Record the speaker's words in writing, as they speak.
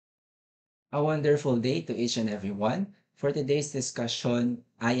A wonderful day to each and everyone. For today's discussion,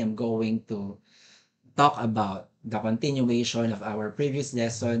 I am going to talk about the continuation of our previous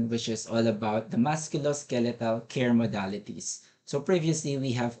lesson, which is all about the musculoskeletal care modalities. So previously,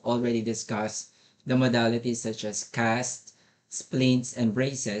 we have already discussed the modalities such as cast, splints, and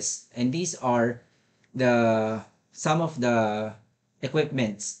braces, and these are the some of the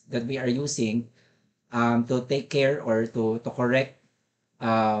equipments that we are using to take care or to correct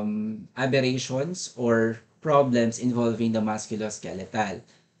aberrations or problems involving the musculoskeletal.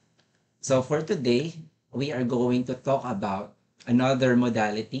 So for today, we are going to talk about another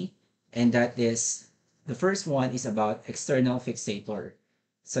modality, and that is the first one is about external fixator,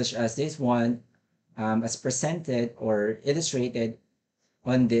 such as this one as presented or illustrated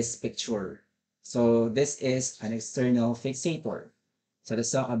on this picture. So this is an external fixator. So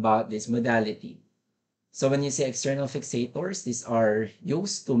let's talk about this modality. So when you say external fixators, these are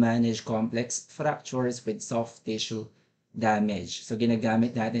used to manage complex fractures with soft tissue damage. So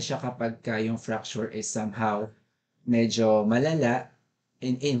ginagamit natin siya kapag yung fracture is somehow medyo malala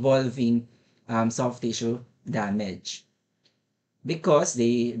involving soft tissue damage. Because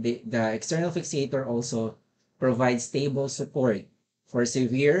the external fixator also provides stable support for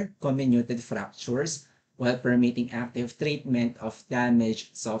severe comminuted fractures while permitting active treatment of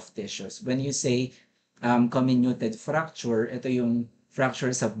damaged soft tissues. When you say comminuted fracture, ito yung fracture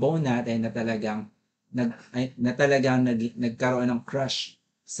sa bone natin na talagang nagkaroon ng crush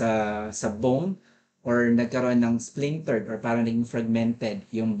sa bone or nagkaroon ng splintered or parang naging fragmented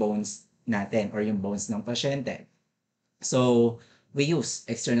yung bones natin or yung bones ng pasyente. So, we use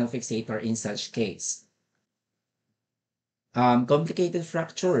external fixator in such case. Complicated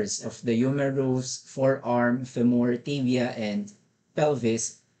fractures of the humerus, forearm, femur, tibia, and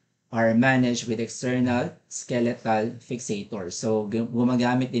pelvis are managed with external skeletal fixators. So,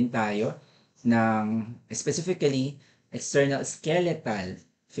 gumagamit din tayo ng specifically external skeletal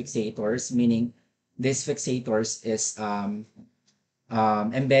fixators, meaning these fixators is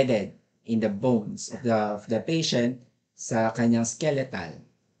embedded in the bones of the patient sa kanyang skeletal.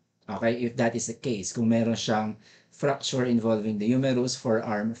 Okay, if that is the case, kung meron siyang fracture involving the humerus,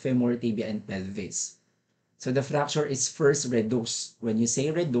 forearm, femur, tibia, and pelvis. So the fracture is first reduced. When you say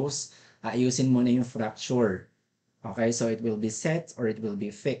reduce, ayusin mo na yung fracture. Okay, so it will be set or it will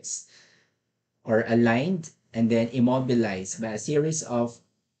be fixed or aligned and then immobilized by a series of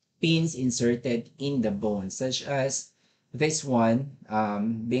pins inserted in the bone, such as this one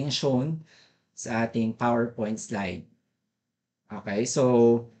being shown sa ating PowerPoint slide. Okay,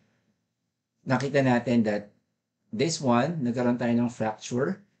 so nakita natin that this one, nagkaroon tayo ng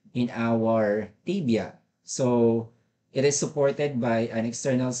fracture in our tibia. So, it is supported by an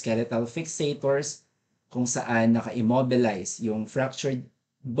external skeletal fixators kung saan naka-immobilize yung fractured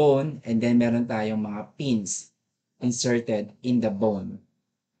bone and then meron tayong mga pins inserted in the bone.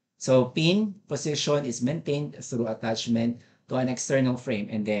 So, pin position is maintained through attachment to an external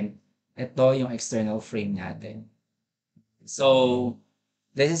frame and then ito yung external frame natin. So,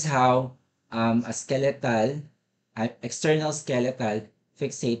 this is how a external skeletal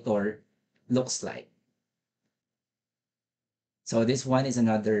fixator looks like. So this one is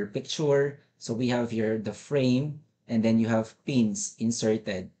another picture. So we have here the frame and then you have pins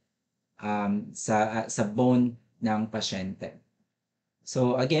inserted sa bone ng pasyente.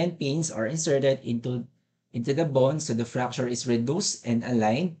 So again, pins are inserted into the bone so the fracture is reduced and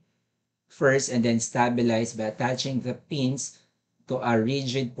aligned first and then stabilized by attaching the pins to a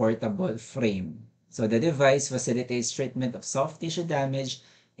rigid portable frame. So the device facilitates treatment of soft tissue damage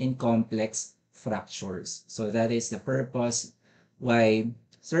in complex fractures. So that is the purpose why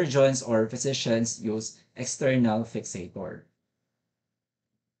surgeons or physicians use external fixator.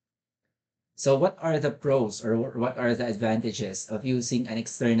 So what are the pros or what are the advantages of using an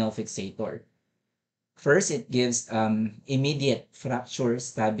external fixator? First, it gives immediate fracture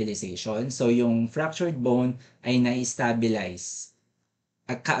stabilization. So yung fractured bone ay na-stabilize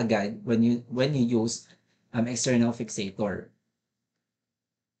kaagad when you use external fixator.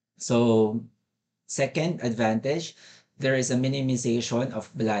 So second advantage, there is a minimization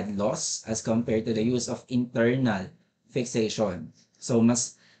of blood loss as compared to the use of internal fixation. So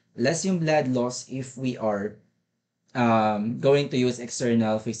mas less yung blood loss if we are going to use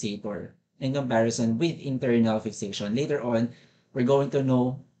external fixator in comparison with internal fixation. Later on, we're going to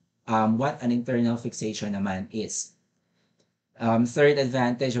know what an internal fixation naman is. Third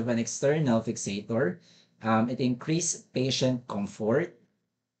advantage of an external fixator, it increases patient comfort,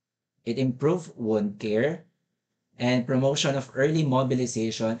 it improves wound care, and promotion of early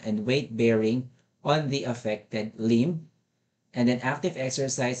mobilization and weight bearing on the affected limb. and then active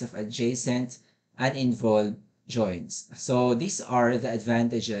exercise of adjacent uninvolved joints. So these are the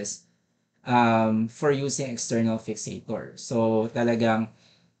advantages for using external fixator. So talagang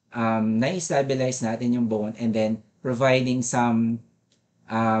na-stabilize natin yung bone and then providing some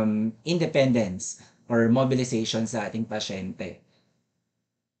independence or mobilization sa ating pasyente.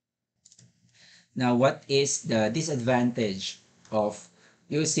 Now, what is the disadvantage of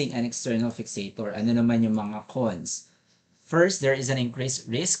using an external fixator? Ano naman yung mga cons? First, there is an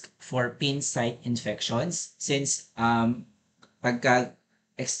increased risk for pin site infections since pagka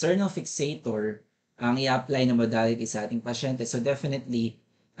external fixator ang i-apply na modality sa ating pasyente. So definitely,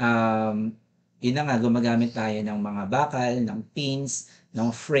 yun na nga, gumagamit tayo ng mga bakal, ng pins, ng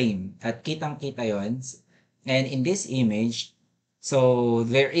frame. At kitang-kita yon. And in this image, so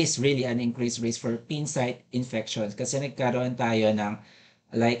there is really an increased risk for pin site infections kasi nagkaroon tayo ng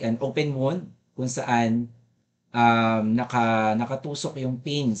like an open wound kung saan nakatusok yung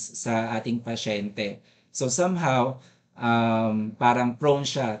pins sa ating pasyente. So somehow, parang prone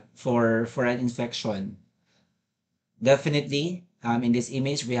siya for an infection. Definitely, in this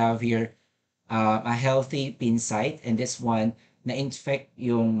image, we have here a healthy pin site and this one na-infect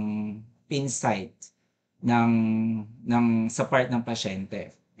yung pin site sa part ng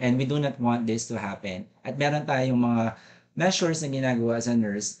pasyente. And we do not want this to happen. At meron tayong mga measures na ginagawa as a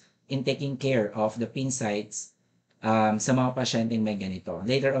nurse in taking care of the pin sites sa mga pasyenteng may ganito.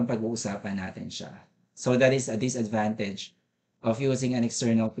 Later on, pag-uusapan natin siya. So that is a disadvantage of using an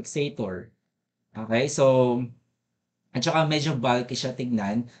external fixator. Okay, so at saka medyo bulky siya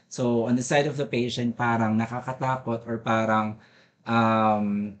tignan. So on the side of the patient, parang nakakatakot or parang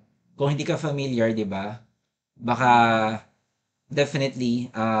kung hindi ka familiar, di ba? Baka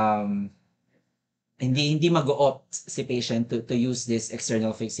definitely hindi mag-opt si patient to use this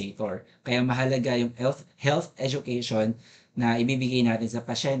external fixator. Kaya mahalaga yung health education na ibibigay natin sa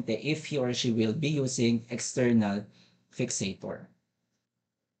pasyente if he or she will be using external fixator.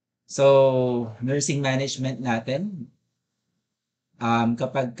 So, nursing management natin,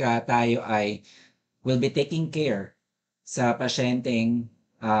 kapag tayo ay will be taking care sa pasyenteng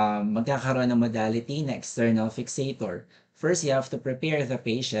magkakaroon ng modality na external fixator. First, you have to prepare the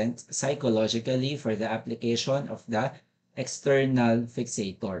patient psychologically for the application of the external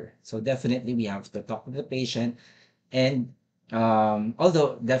fixator. So definitely we have to talk to the patient and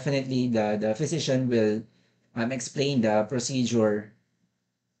although definitely the physician will explain the procedure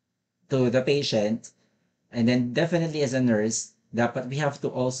to the patient, and then definitely as a nurse, dapat we have to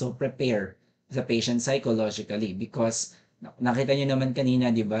also prepare the patient psychologically because nakita nyo naman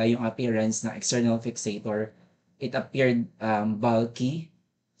kanina, di ba, yung appearance ng external fixator, it appeared bulky.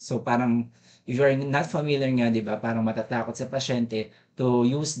 So parang, if you're not familiar nga, di ba, parang matatakot sa pasyente to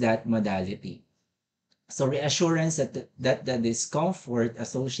use that modality. So reassurance that the discomfort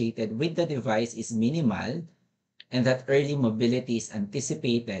associated with the device is minimal and that early mobility is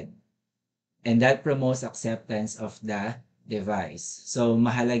anticipated. And that promotes acceptance of the device. So,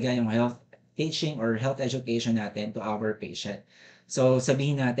 mahalaga yung health teaching or health education natin to our patient. So,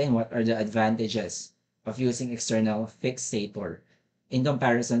 sabihin natin what are the advantages of using external fixator in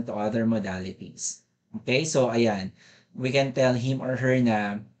comparison to other modalities. Okay, so ayan, we can tell him or her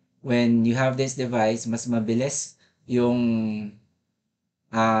na when you have this device, mas mabilis yung,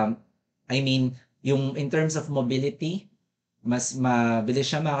 yung in terms of mobility, mas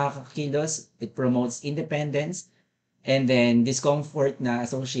mabilis siya makakakilos, it promotes independence, and then discomfort na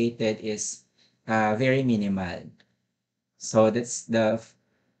associated is very minimal. So that's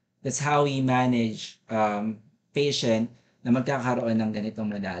how we manage patient na magkakaroon ng ganitong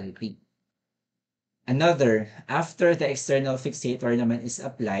modality. Another, after the external fixator naman is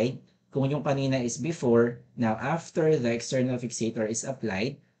applied, kung yung kanina is before, now after the external fixator is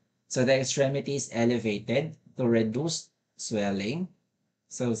applied, so the extremity is elevated to reduce swelling.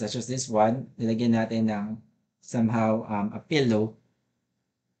 So such as this one, nilagyan natin ng somehow a pillow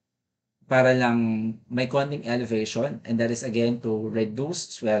para lang may konting elevation, and that is again to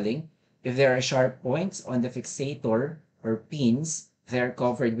reduce swelling. If there are sharp points on the fixator or pins, they are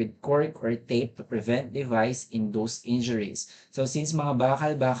covered with cork or tape to prevent device-induced injuries. So since mga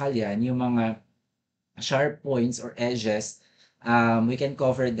bakal-bakal yan, yung mga sharp points or edges, we can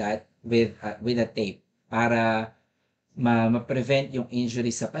cover that with a tape para ma-prevent yung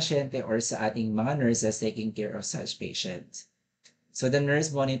injury sa pasyente or sa ating mga nurses taking care of such patients. So the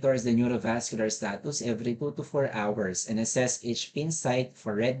nurse monitors the neurovascular status every 2 to 4 hours and assess each pin site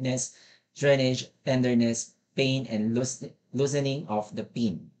for redness, drainage, tenderness, pain, and loosening of the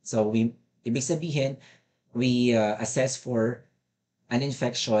pin. So ibig sabihin, we assess for an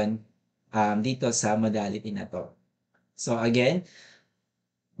infection dito sa modality na to. So again,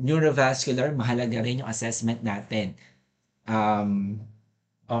 neurovascular, mahalaga rin yung assessment natin um,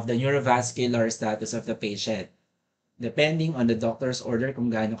 of the neurovascular status of the patient. Depending on the doctor's order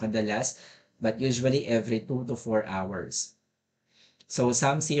kung gaano kadalas, but usually every 2 to 4 hours. So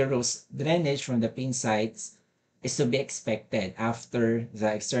some serous drainage from the pin sites is to be expected after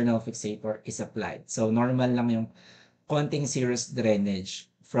the external fixator is applied. So normal lang yung konting serous drainage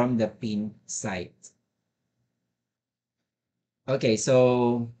from the pin site. Okay,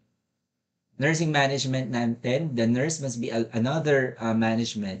 so nursing management natin, the nurse must be another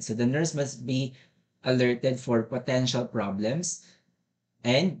management. So the nurse must be alerted for potential problems,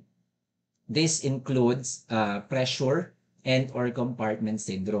 and this includes pressure and or compartment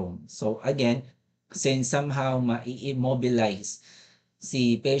syndrome. So again, since somehow ma-immobilize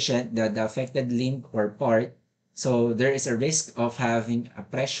si patient, the affected limb or part, so there is a risk of having a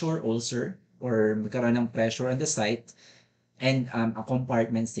pressure ulcer or magkaroon ng pressure on the site and a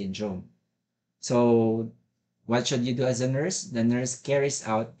compartment syndrome. So what should you do as a nurse? The nurse carries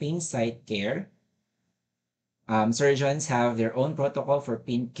out pin site care. Surgeons have their own protocol for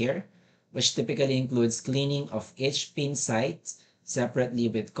pin care, which typically includes cleaning of each pin site separately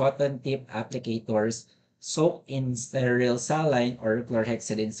with cotton tip applicators soaked in sterile saline or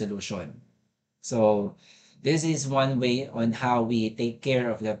chlorhexidine solution. So this is one way on how we take care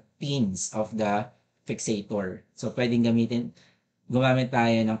of the pins of the fixator. So pwedeng gumamit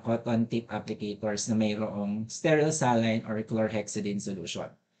tayo ng cotton tip applicators na mayroong sterile saline or chlorhexidine solution.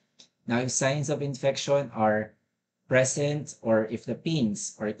 Now, if signs of infection are present or if the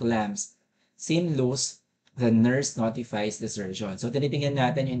pins or clamps seem loose, the nurse notifies the surgeon. So, tinitingnan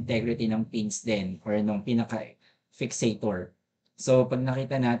natin yung integrity ng pins din or ng pinaka-fixator. So, pag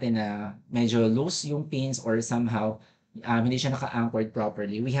nakita natin na medyo loose yung pins or somehow hindi siya naka-anchored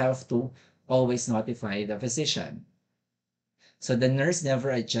properly, we have to always notify the physician. So the nurse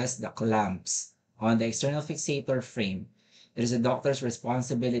never adjusts the clamps on the external fixator frame. It is a doctor's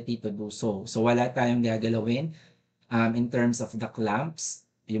responsibility to do so. So wala tayong gagalawin in terms of the clamps,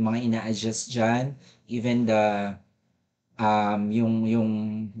 yung mga ina-adjust dyan, even the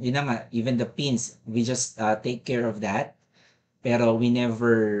yun na nga, even the pins, we just take care of that. Pero we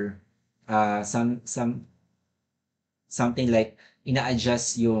never something like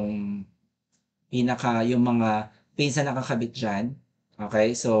ina-adjust yung mga pins na nakakabit dyan.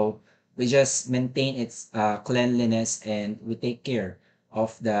 Okay, so we just maintain its cleanliness and we take care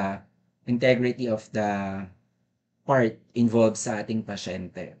of the integrity of the part involved sa ating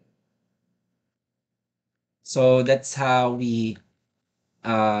pasyente. So that's how we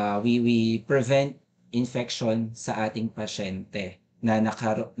prevent infection sa ating pasyente na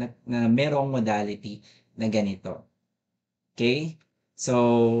merong modality na ganito. Okay?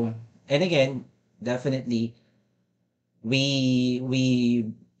 So, and again, definitely, we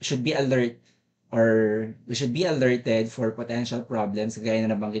should be alert or we should be alerted for potential problems gaya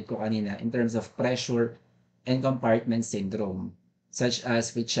na nabanggit ko kanina in terms of pressure and compartment syndrome, such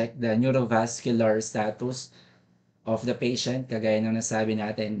as we check the neurovascular status of the patient kagaya ng nasabi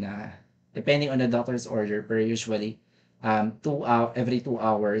natin na depending on the doctor's order per usually every 2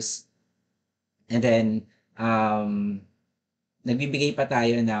 hours, and then nagbibigay pa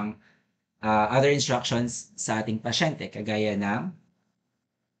tayo ng other instructions sa ating pasyente kagaya ng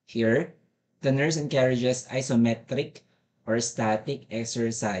here, the nurse encourages isometric or static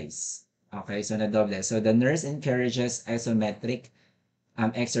exercise. Okay, so nadoble. So the nurse encourages isometric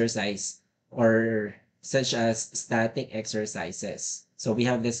exercise or such as static exercises. So we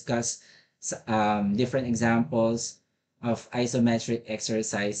have discussed different examples of isometric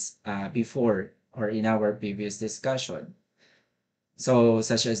exercise before or in our previous discussion. So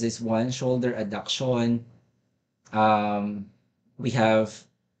such as this one, shoulder adduction, we have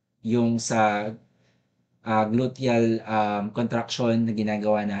yung sa gluteal contraction na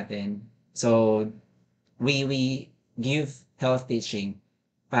ginagawa natin. So we give health teaching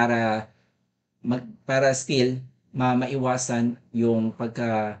para para still maiwasan yung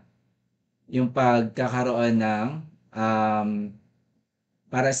pagkakaroon ng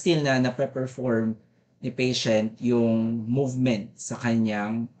para still na nape-perform ni patient yung movement sa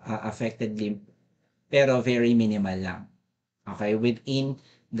kanyang affected limb pero very minimal lang. Okay, within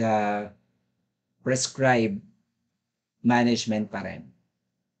the prescribed management pa rin.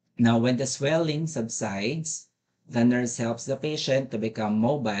 Now, when the swelling subsides, the nurse helps the patient to become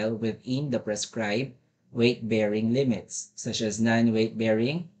mobile within the prescribed weight-bearing limits, such as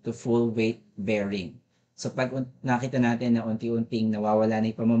non-weight-bearing to full weight-bearing. So pag nakita natin na unti-unting nawawala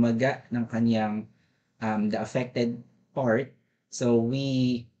na yung pamamaga ng kanyang the affected part, so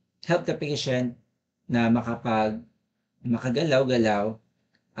we help the patient na makagalaw-galaw,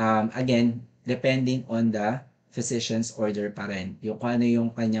 again, depending on the physician's order pa rin, yung kung ano yung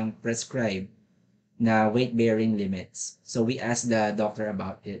kanyang prescribe na weight-bearing limits. So we ask the doctor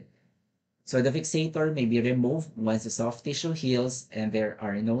about it. So the fixator may be removed once the soft tissue heals and there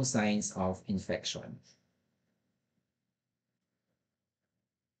are no signs of infection.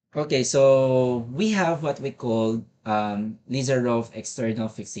 Okay, so we have what we call laser of external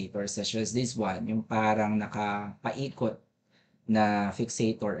fixators such as this one, yung parang nakapaikot na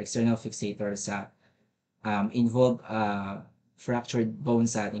fixator, external fixator sa involved fractured bone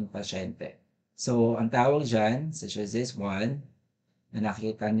sa ating pasyente. So, ang tawag dyan, such as this one, na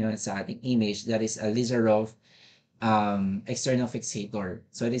nakikita nyo sa ating image, that is a Lizarov external fixator.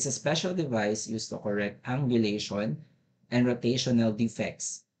 So, it is a special device used to correct angulation and rotational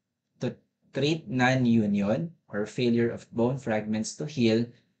defects to treat non-union or failure of bone fragments to heal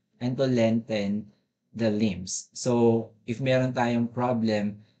and to lengthen the limbs. So, if meron tayong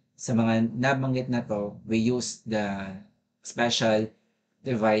problem sa mga nabanggit na to, we use the special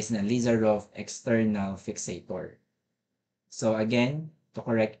device na Lizarov external fixator. So again, to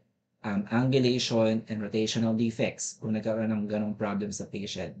correct angulation and rotational defects kung nagkaroon ng ganong problem sa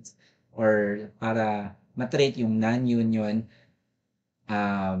patient or para matreat yung non-union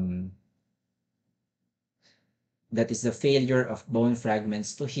um, that is the failure of bone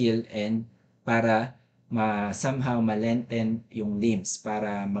fragments to heal and para somehow ma-lengthen yung limbs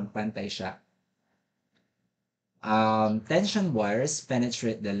para magpantay siya. Tension wires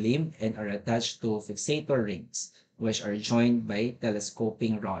penetrate the limb and are attached to fixator rings, which are joined by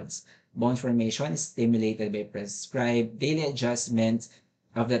telescoping rods. Bone formation is stimulated by prescribed daily adjustments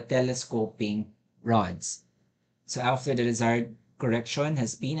of the telescoping rods. So after the desired correction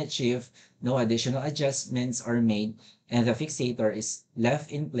has been achieved, no additional adjustments are made and the fixator is left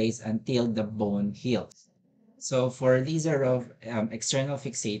in place until the bone heals. So for laser of external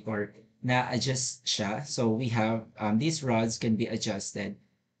fixator, na-adjust siya. So we have, these rods can be adjusted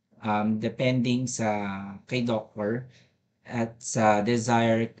depending sa kay doctor at sa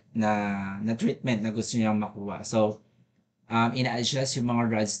desired na treatment na gusto niyang makuha. So ina-adjust yung mga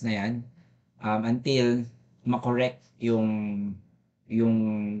rods na yan until makorek yung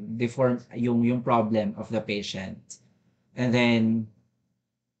yung problem of the patient. And then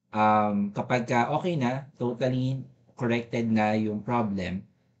kapag okay na, totally corrected na yung problem.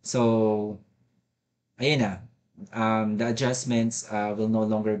 So ayun na, the adjustments will no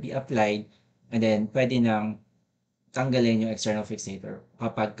longer be applied and then pwede nang tanggalin yung external fixator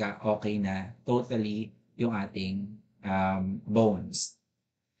kapag okay na totally yung ating bones.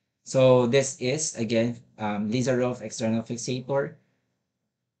 So this is again Lizarov external fixator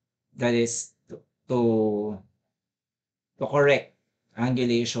that is to correct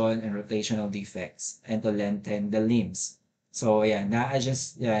angulation and rotational defects and to lengthen the limbs. So ayan,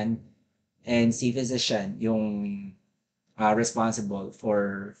 na-adjust yan and si physician yung responsible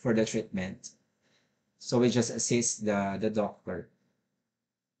for the treatment. So we just assist the doctor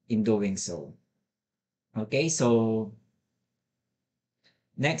in doing so. Okay, so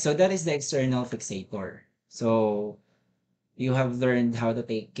next, so that is the external fixator. So you have learned how to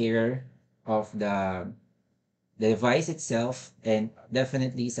take care of the device itself and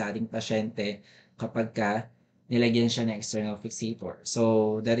definitely sa ating pasyente kapag nilagyan siya ng external fixator.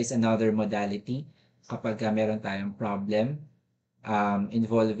 So that is another modality kapag meron tayong problem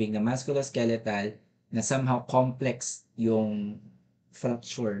involving the musculoskeletal na somehow complex yung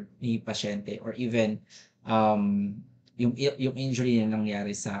fracture ni pasyente or even yung injury na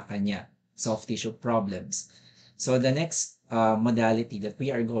nangyari sa kanya, soft tissue problems. So the next modality that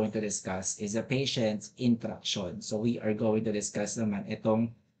we are going to discuss is the patient's interaction. So we are going to discuss naman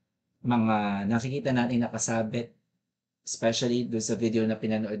itong mga nakikita natin nakasabit, especially doon sa video na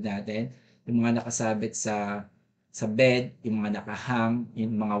pinanood natin, yung mga nakasabit sa bed, yung mga nakahang,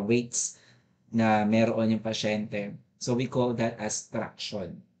 yung mga weights na meron yung pasyente. So we call that as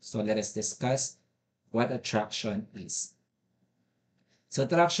traction. So let us discuss what a traction is. So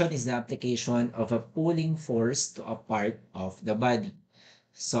traction is the application of a pulling force to a part of the body.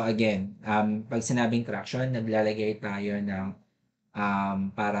 So again, pag sinabing traction, naglalagay tayo ng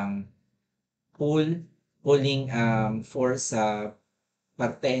parang pulling force sa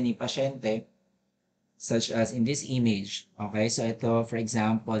parte ni pasyente such as in this image. Okay, so ito for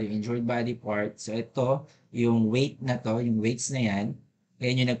example, yung injured body part. So ito, yung weight na to, yung weights na yan,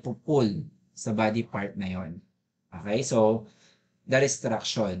 yan yung nagpo-pull sa body part na yon. Okay, so that is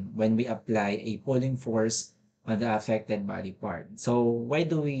traction when we apply a pulling force on the affected body part. So why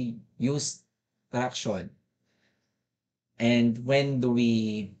do we use traction? And when do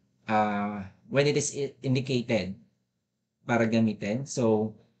we, when it is indicated para gamitin.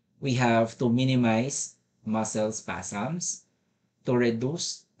 So, we have to minimize muscle spasms, to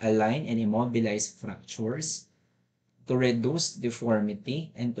reduce, align, and immobilize fractures, to reduce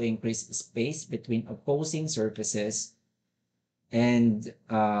deformity, and to increase space between opposing surfaces. And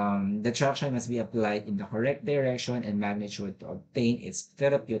the traction must be applied in the correct direction and magnitude to obtain its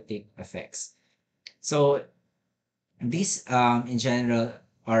therapeutic effects. So these, in general,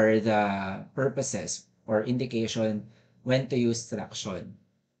 are the purposes or indication when to use traction.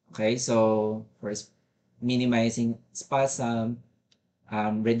 Okay, so first, minimizing spasm,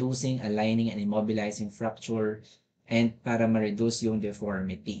 reducing, aligning, and immobilizing fracture, and para ma-reduce yung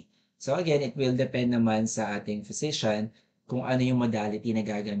deformity. So again, it will depend naman sa ating physician kung ano yung modality na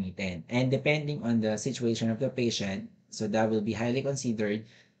gagamitin. And depending on the situation of the patient, so that will be highly considered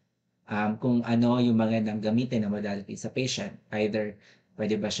kung ano yung magandang gamitin na modality sa patient. Either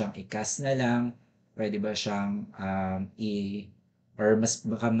pwede ba siyang i-cast na lang, pwede ba siyang or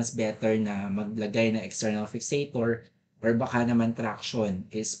baka mas better na maglagay ng external fixator, or baka naman traction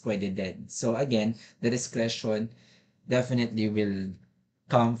is pwede din. So again, the discretion definitely will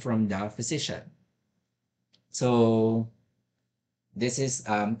come from the physician. So this is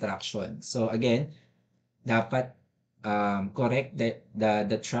traction. So again, dapat correct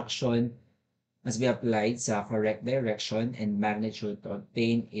the traction must be applied sa correct direction and magnitude to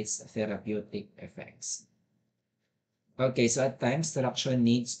obtain its therapeutic effects. Okay, so at times, traction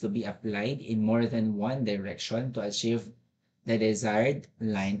needs to be applied in more than one direction to achieve the desired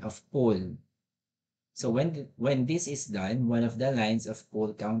line of pull. So when this is done, one of the lines of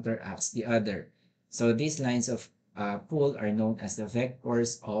pull counteracts the other. So these lines of pull are known as the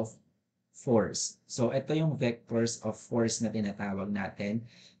vectors of force. So ito yung vectors of force na tinatawag natin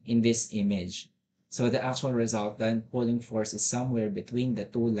in this image. So the actual resultant pulling force is somewhere between the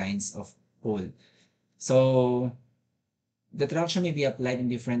two lines of pull. So the traction may be applied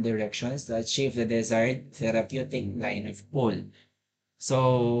in different directions to achieve the desired therapeutic line of pull.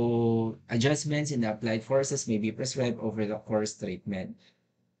 So adjustments in the applied forces may be prescribed over the course treatment.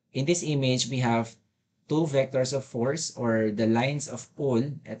 In this image, we have two vectors of force or the lines of pull.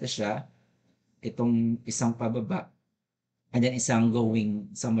 Ito siya, itong isang pababa, and then isang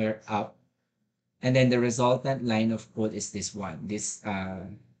going somewhere up. And then the resultant line of pull is this one, this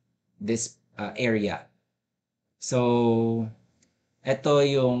area. So ito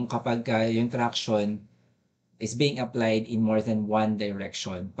yung kapag yung traction is being applied in more than one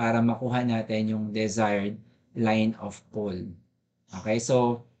direction para makuha natin yung desired line of pull. Okay,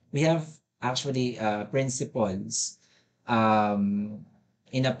 so we have actually principles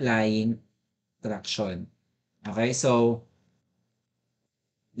in applying traction. Okay, so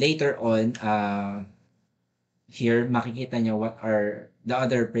later on, here makikita nyo what are the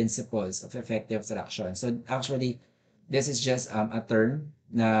other principles of effective traction. So actually, this is just a term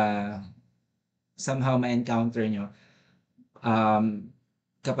na somehow ma-encounter nyo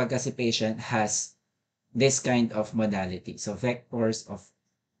kapag kasi patient has this kind of modality. So vectors of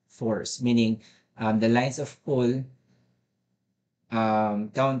force, meaning the lines of pull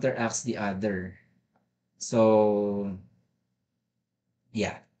counteracts the other. So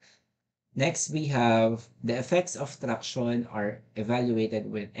yeah. Next, we have the effects of traction are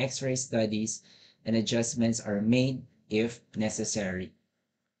evaluated with X-ray studies and adjustments are made if necessary.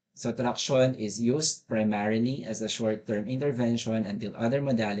 So traction is used primarily as a short-term intervention until other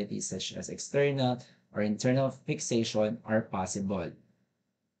modalities such as external or internal fixation are possible.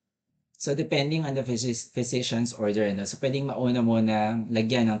 So depending on the physician's order, no? So pwedeng mauna muna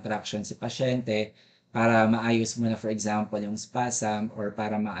lagyan ng traction si pasyente para maayos mo na, for example, yung spasm, or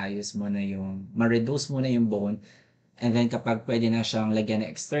para maayos mo na yung, ma-reduce mo na yung bone. And then kapag pwede na siyang lagyan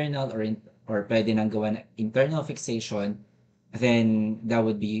ng external or pwede nang gawa ng internal fixation, then that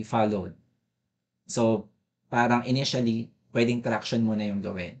would be followed. So parang initially, pwedeng traction muna yung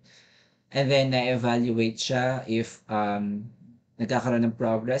gawin. And then na-evaluate siya if nagkakaroon ng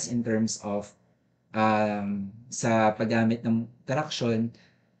progress in terms of sa paggamit ng traction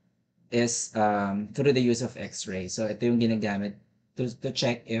is through the use of X-ray. So ito yung ginagamit to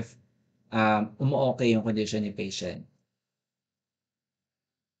check if umu-okay yung condition ni patient.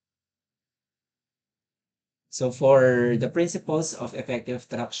 So for the principles of effective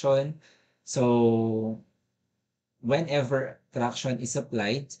traction, so whenever traction is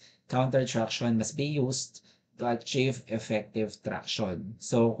applied, counter traction must be used to achieve effective traction.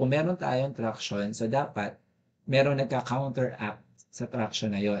 So kung meron tayong traction, so dapat meron nagka-counteract sa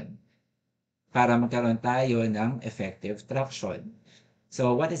traction na yon para magkaroon tayo ng effective traction.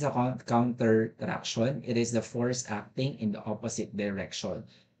 So what is a counter traction? It is the force acting in the opposite direction.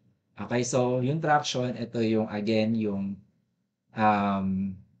 Okay, so yung traction, ito yung again yung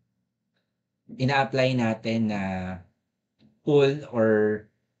um, ina-apply natin na pull or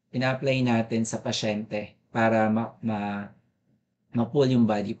ina-apply natin sa pasyente para ma-pull yung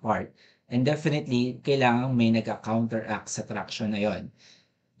body part. And definitely, kailangan may nagka-counteract sa traction na yon.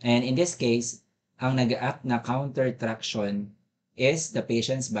 And in this case, ang nag-act na counter traction is the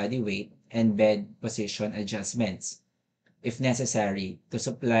patient's body weight and bed position adjustments, if necessary, to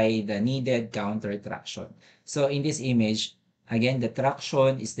supply the needed counter traction. So in this image, again, the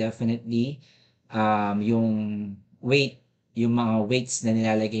traction is definitely yung weight, yung mga weights na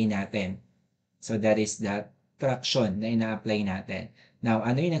nilalagay natin. So that is that traction na ina-apply natin. Now,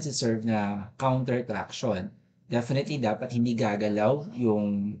 ano yung nagsiserve na counter traction? Definitely dapat hindi gagalaw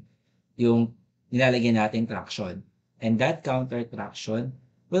yung nilalagyan natin traction. And that counter traction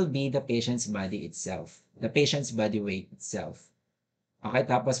will be the patient's body itself, the patient's body weight itself. Okay,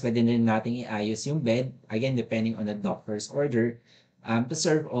 tapos pwede din natin iayos yung bed, again, depending on the doctor's order, to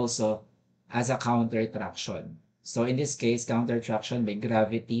serve also as a counter traction. So in this case, counter traction by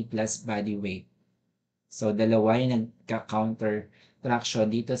gravity plus body weight. So dalawa yung nagka-counter traction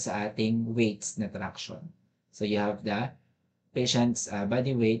dito sa ating weights na traction. So you have the patient's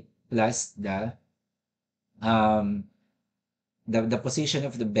body weight plus um, the position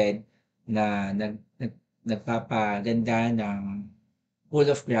of the bed na nagpapaganda ng pull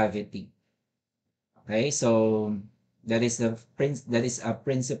of gravity. Okay, so that is a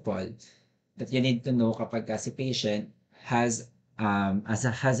principle that you need to know kapag si patient has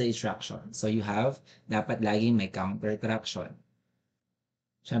a traction. So you have dapat laging may counter traction.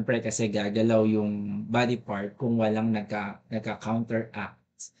 Siyempre kasi gagalaw yung body part kung walang nagka-counteract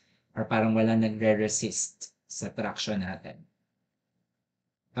or parang walang nagre-resist sa traction natin.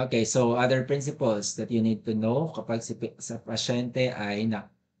 Okay, so other principles that you need to know kapag sa pasyente ay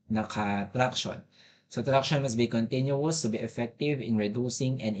naka-traction. So traction must be continuous to be effective in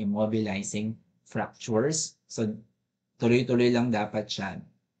reducing and immobilizing fractures. So tuloy-tuloy lang dapat siya.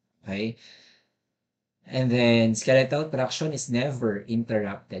 Okay? And then skeletal traction is never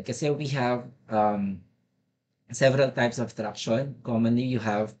interrupted kasi we have several types of traction. Commonly, you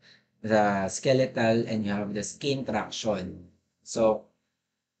have the skeletal and you have the skin traction. So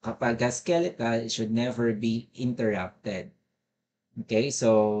kapag skeletal, it should never be interrupted. Okay,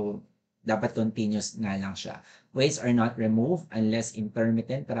 so dapat continuous nga lang siya. Weights are not removed unless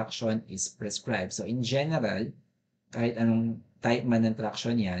intermittent traction is prescribed. So in general, kahit anong type man ng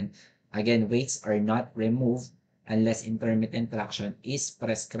traction yan, again, weights are not removed unless intermittent traction is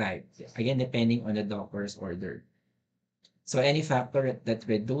prescribed. Again, depending on the doctor's order. So any factor that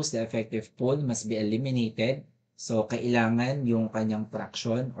reduce the effective pull must be eliminated. So kailangan yung kanyang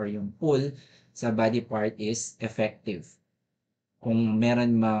traction or yung pull sa body part is effective. Kung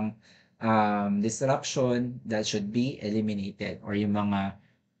meron mang disruption, that should be eliminated, or yung mga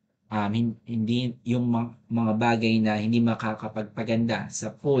hindi yung mga bagay na hindi makakapagpaganda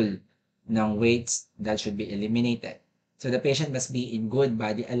sa pull ng weights, that should be eliminated. So the patient must be in good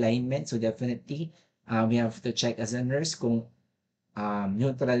body alignment. So definitely, we have to check as a nurse kung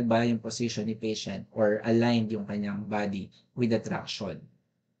neutral ba yung position ni patient or aligned yung kanyang body with the traction.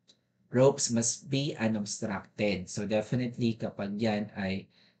 Ropes must be unobstructed. So definitely kapag yan ay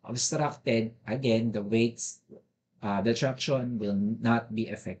obstructed, again, the weights, the traction will not be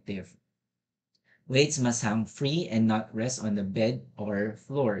effective. Weights must hang free and not rest on the bed or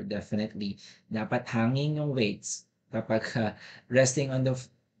floor. Definitely. Dapat hanging yung weights. Kapag resting on the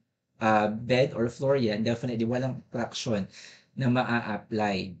bed or floor yan, definitely walang traction na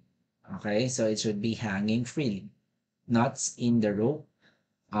maa-apply. Okay? So it should be hanging freely. Knots in the rope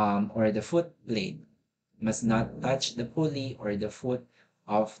or the foot plate must not touch the pulley or the foot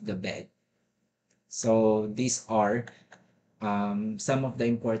of the bed. So these are some of the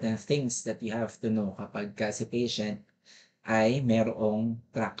important things that you have to know kapag si patient ay merong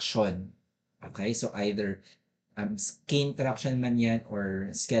traction. Okay, so either skin traction man yan or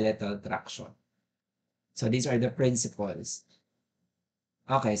skeletal traction. So these are the principles.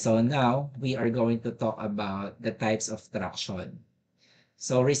 Okay, so now we are going to talk about the types of traction.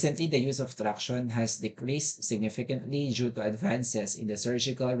 So recently, the use of traction has decreased significantly due to advances in the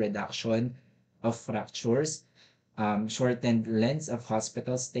surgical reduction of fractures, shortened lengths of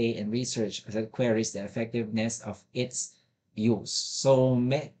hospital stay, and research that queries the effectiveness of its use. So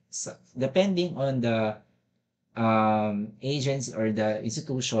depending on the agents or the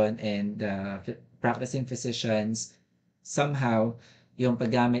institution and the practicing physicians, somehow yung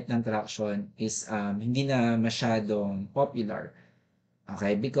paggamit ng traction is hindi na masyadong popular.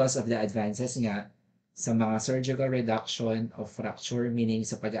 Okay, because of the advances nga sa mga surgical reduction of fracture, meaning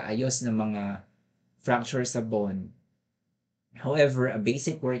sa pag-aayos ng mga fracture sa bone. However, a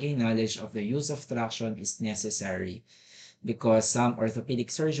basic working knowledge of the use of traction is necessary because some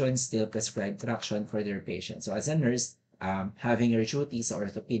orthopedic surgeons still prescribe traction for their patients. So as a nurse, having your duties sa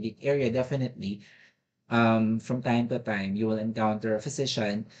orthopedic area, definitely, from time to time, you will encounter a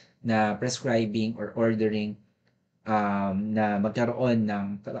physician na prescribing or ordering na magkaroon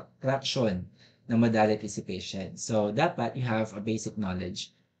ng traction na modality si patient. So dapat you have a basic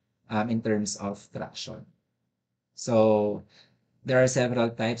knowledge in terms of traction. So there are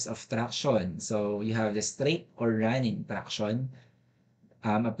several types of traction. So you have the straight or running traction,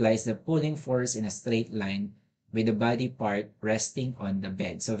 applies the pulling force in a straight line with the body part resting on the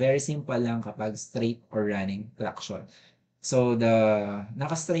bed. So very simple lang kapag straight or running traction. So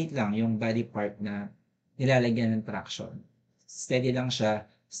naka-straight lang yung body part na nilalagyan ng traction. Steady lang siya,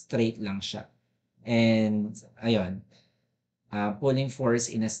 straight lang siya. And ayun, pulling force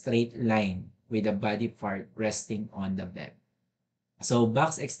in a straight line with the body part resting on the bed. So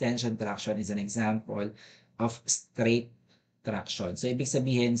box extension traction is an example of straight traction. So ibig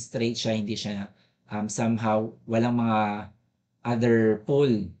sabihin straight siya, hindi siya somehow walang mga other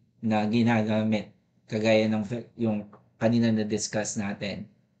pull na ginagamit kagaya ng yung kanina na discuss natin,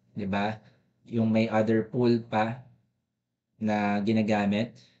 'di ba? Yung may other pull pa na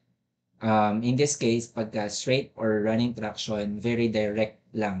ginagamit. In this case, pagka straight or running traction, very direct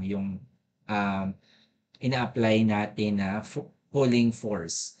lang yung um, ina-apply natin na pulling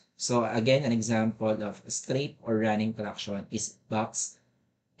force. So again, an example of straight or running traction is box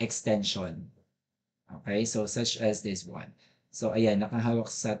extension. Okay, so such as this one. So ayan,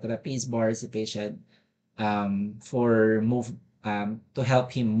 nakahawak sa trapeze bar si patient for to help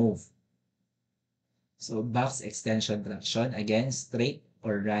him move. So box extension traction, again, straight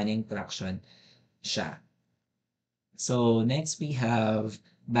or running traction siya. So next we have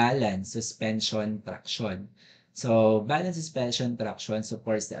balance suspension traction. So balance suspension traction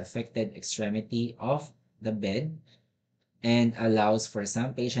supports the affected extremity of the bed and allows for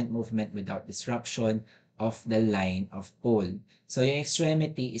some patient movement without disruption of the line of pull. So yung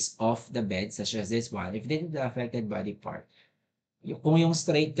extremity is off the bed, such as this one. If this is the affected body part, kung yung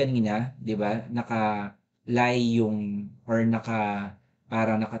straight kanina, di ba, naka-lie yung, or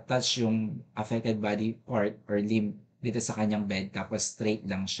parang naka-touch yung affected body part or limb dito sa kanyang bed, tapos straight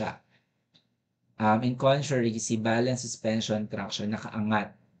lang siya. In contrary, si balance suspension traction,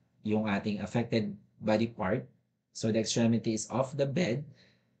 nakaangat yung ating affected body part. So the extremity is off the bed,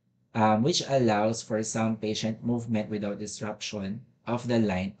 which allows for some patient movement without disruption of the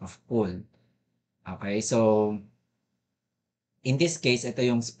line of pull. Okay, so in this case, ito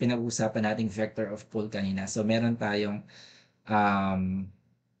yung pinag-usapan nating vector of pull kanina. So meron tayong um,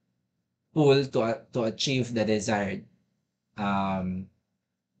 pull to achieve the desired um,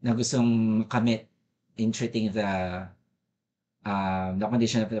 na gustong makamit in treating the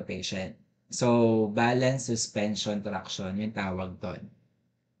condition of the patient. So, balance, suspension, traction, yung tawag doon.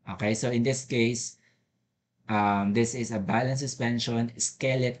 Okay, so in this case, this is a balance suspension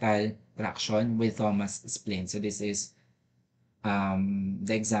skeletal traction with Thomas spleen. So this is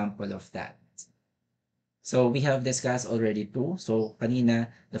the example of that. So we have discussed already two. So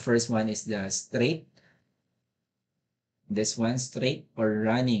kanina, the first one is the straight. This one, straight or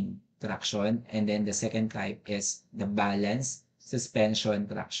running traction. And then the second type is the balance suspension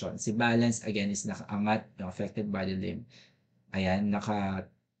traction. Si balance, again, is nakaangat yung affected body limb. Ayan,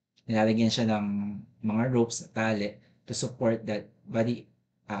 nilalagyan siya ng mga ropes, tali, to support that body,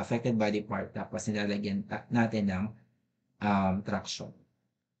 affected body part. Tapos nilalagyan natin ng traction.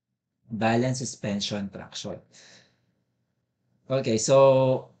 Balance suspension traction. Okay,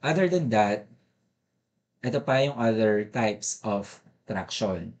 so other than that, ito pa yung other types of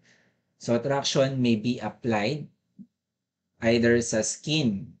traction. So traction may be applied either sa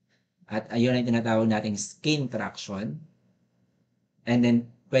skin, at ayun ang tinatawag nating skin traction. And then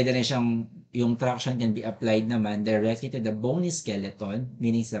pwede rin yung traction can be applied naman directly to the bony skeleton,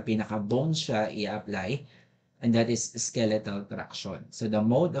 meaning sa pinaka-bone siya i-apply, and that is skeletal traction. So the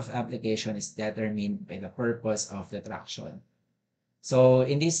mode of application is determined by the purpose of the traction. So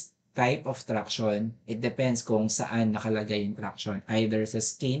in this type of traction, it depends kung saan nakalagay yung traction, either sa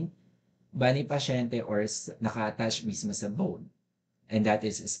skin, bani pasyente, or naka-attach mismo sa bone. And that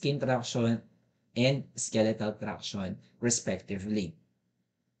is skin traction and skeletal traction, respectively.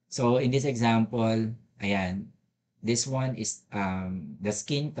 So in this example, ayan, this one is the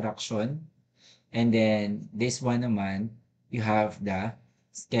skin traction, and then this one naman, you have the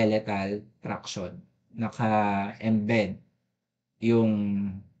skeletal traction. Naka-embed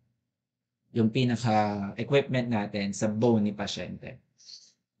yung pinaka-equipment natin sa bone ni pasyente.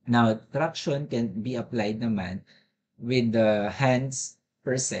 Now, traction can be applied naman with the hands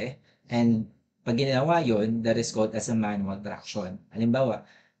per se. And pag ginawa yun, that is called as a manual traction. Halimbawa,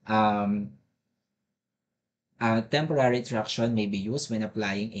 um, temporary traction may be used when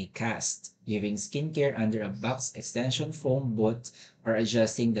applying a cast, giving skincare under a box extension foam boot, or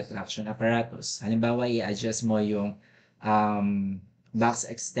adjusting the traction apparatus. Halimbawa, i-adjust mo yung box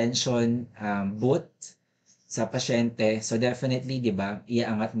extension boot sa pasyente. So definitely, 'di ba,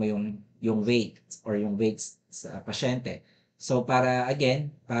 iaangat mo yung weight or yung weights sa pasyente. So para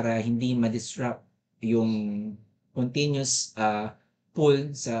again, para hindi ma-disrupt yung continuous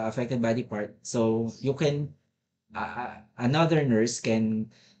pull sa affected body part. So you can another nurse can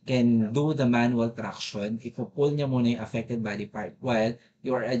do the manual traction. Ipo-pull niya muna yung affected body part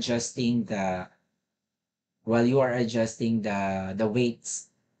you are adjusting the while you are adjusting the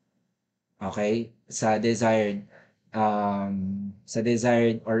weights. Okay? Sa desired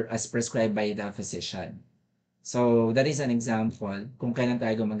or as prescribed by the physician. So, that is an example kung kailan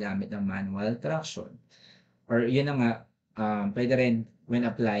tayo gumagamit ng manual traction. Or yun na nga, pwede rin when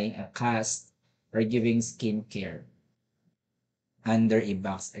applying a cast or giving skin care under a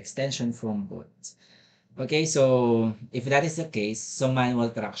box extension foam boot. Okay, so if that is the case, so manual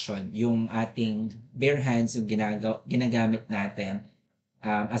traction, yung ating bare hands yung ginagamit natin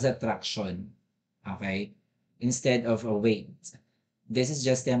as a traction. Okay? Instead of a weight. This is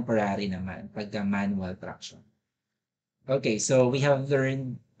just temporary naman pagka manual traction. Okay, so we have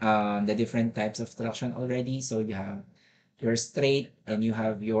learned the different types of traction already. So you have your straight and you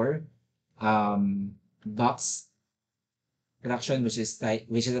have your box traction, which is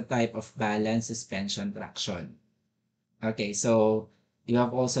a type of balance suspension traction. Okay, so you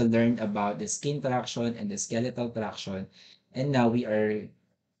have also learned about the skin traction and the skeletal traction, and now we are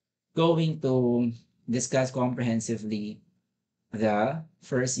going to discuss comprehensively the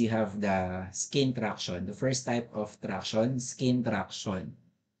first you have the skin traction. The first type of traction, skin traction.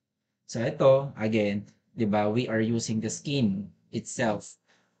 So ito, again, 'di ba, we are using the skin itself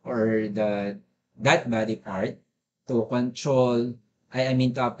or that body part to control, I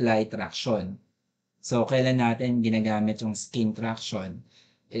mean to apply traction. So kailan natin ginagamit yung skin traction?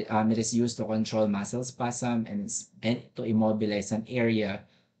 It is used to control muscle spasm and to immobilize an area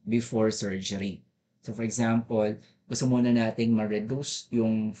before surgery. So for example, gusto muna nating ma-reduce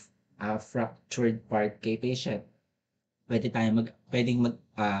yung fractured part kay patient. Pwedeng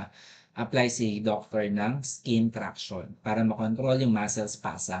apply si doctor ng skin traction para makontrol yung muscle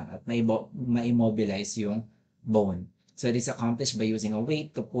spasm at ma-immobilize yung bone. So it is accomplished by using a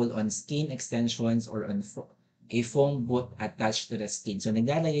weight to pull on skin extensions or on a foam boot attached to the skin. So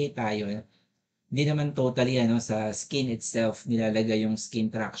naglalagay tayo, hindi naman totally sa skin itself nilalagay yung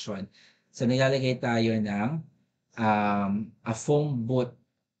skin traction. So naglalagay tayo ng a foam boot.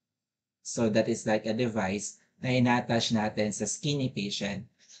 So that is like a device na ina-attach natin sa skinny patient.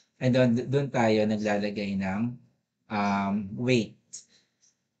 And doon tayo naglalagay ng weight.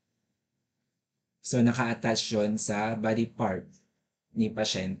 So naka-attach yun sa body part ni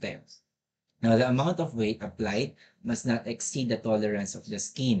pasyente. Now, the amount of weight applied must not exceed the tolerance of the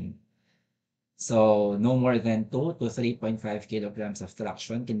skin. So, no more than 2 to 3.5 kilograms of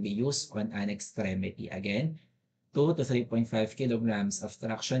traction can be used on an extremity. Again, 2 to 3.5 kilograms of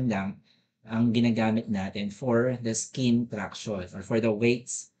traction lang ang ginagamit natin for the skin traction or for the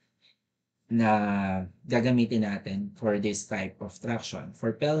weights na gagamitin natin for this type of traction.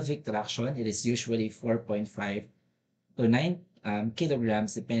 For pelvic traction, it is usually 4.5 to 9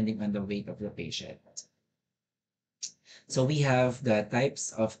 kilograms depending on the weight of the patient. So we have the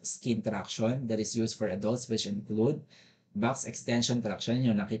types of skin traction that is used for adults, which include box extension traction,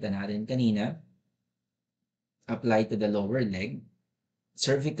 yung nakita natin kanina, applied to the lower leg,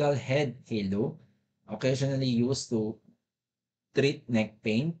 cervical head halo, occasionally used to treat neck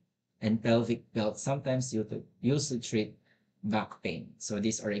pain, and pelvic belt, sometimes used to treat back pain. So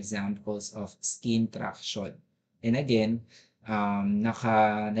these are examples of skin traction. And again,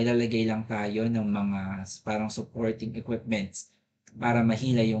 nilalagay lang tayo ng mga parang supporting equipments para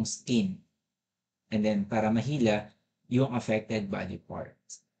mahila yung skin. And then para mahila yung affected body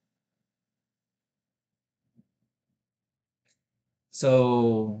parts.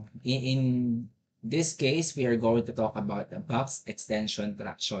 So in this case, we are going to talk about the box extension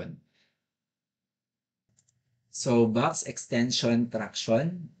traction. So box extension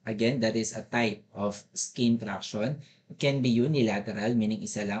traction, again, that is a type of skin traction. It can be unilateral, meaning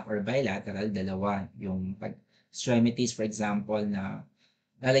isa lang, or bilateral, dalawa. Yung extremities, for example, na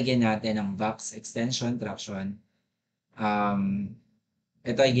lalagyan natin ng box extension traction.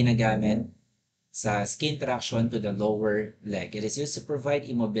 Ito ay ginagamit sa skin traction to the lower leg. It is used to provide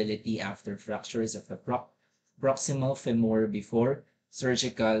immobility after fractures of the proximal femur before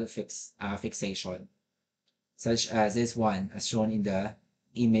surgical fixation, such as this one, as shown in the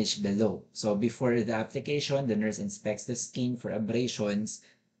image below. So before the application, the nurse inspects the skin for abrasions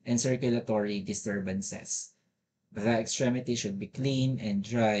and circulatory disturbances. The extremity should be clean and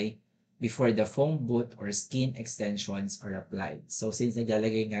dry before the foam boot or skin extensions are applied. So since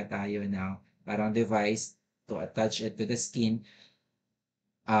naglalagay nga tayo ng parang device to attach it to the skin,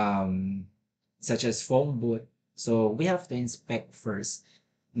 um, such as foam boot, so we have to inspect first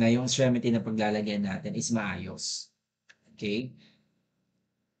na yung extremity na paglalagyan natin is maayos. Okay?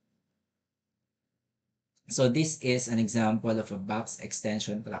 So this is an example of a box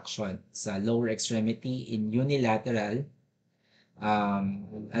extension traction sa lower extremity in unilateral,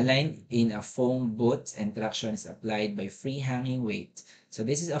 aligned in a foam boot, and traction is applied by free hanging weight. So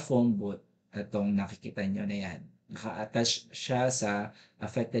this is a foam boot. Itong nakikita nyo na yan. Naka-attach siya sa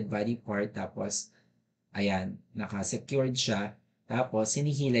affected body part, tapos ayan, naka-secured siya. Tapos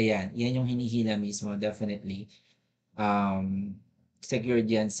hinihila yan. Yan yung hinihila mismo, definitely. Secured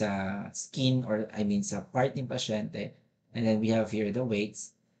yan sa skin, or I mean sa part ng pasyente. And then we have here the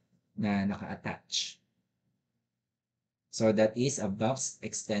weights na naka-attach. So that is a box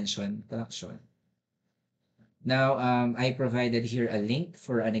extension traction. Now, I provided here a link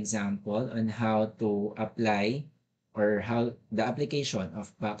for an example on how to apply or how the application of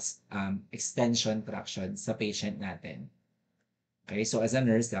box extension traction sa patient natin. Okay, so as a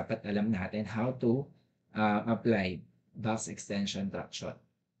nurse, dapat alam natin how to apply box extension traction.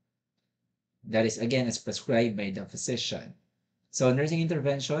 That is, again, as prescribed by the physician. So nursing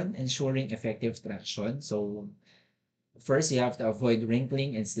intervention, ensuring effective traction. So first, you have to avoid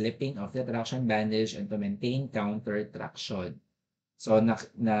wrinkling and slipping of the traction bandage and to maintain counter traction. So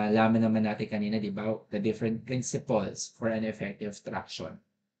nalaman naman natin kanina, di ba, the different principles for an effective traction.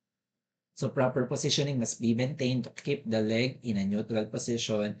 So proper positioning must be maintained to keep the leg in a neutral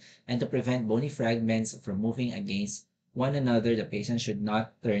position and to prevent bony fragments from moving against one another. The patient should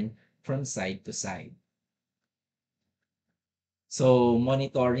not turn from side to side. So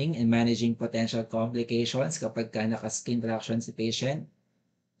monitoring and managing potential complications kapag ka naka-skin traction si patient.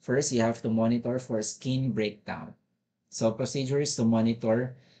 First, you have to monitor for skin breakdown. So procedures to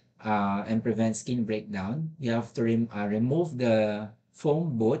monitor and prevent skin breakdown. You have to remove the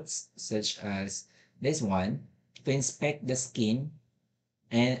foam boots, such as this one, to inspect the skin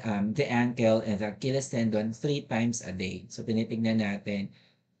and the ankle and the Achilles tendon 3 times a day. So tinitignan natin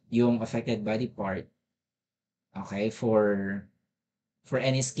yung affected body part, okay, for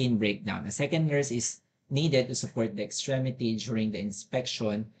any skin breakdown. A second nurse is needed to support the extremity during the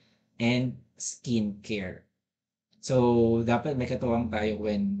inspection and skin care. So dapat may katuwang tayo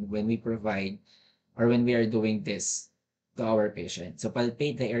when we provide or when we are doing this to our patient. So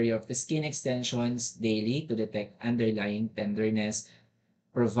palpate the area of the skin extensions daily to detect underlying tenderness.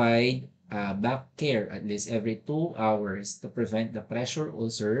 Provide back care at least every 2 hours to prevent the pressure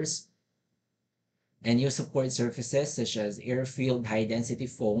ulcers. And use support surfaces such as air-filled high-density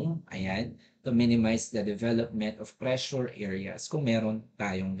foam, ayan, to minimize the development of pressure areas kung meron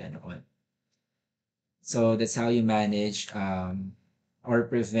tayong ganoon. So that's how you manage or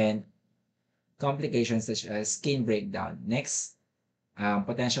prevent complications such as skin breakdown. Next,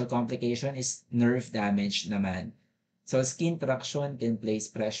 potential complication is nerve damage naman. So skin traction can place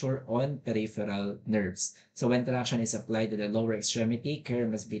pressure on peripheral nerves. So when traction is applied to the lower extremity, care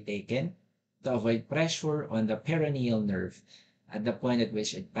must be taken to avoid pressure on the peroneal nerve at the point at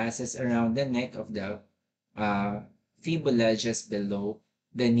which it passes around the neck of the fibula just below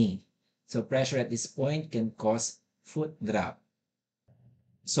the knee. So pressure at this point can cause foot drop.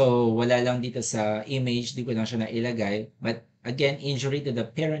 So wala lang dito sa image, di ko lang siya nailagay. But again, injury to the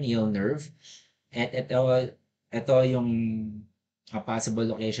peroneal nerve. At ito yung possible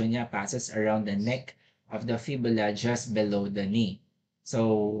location niya, passes around the neck of the fibula just below the knee.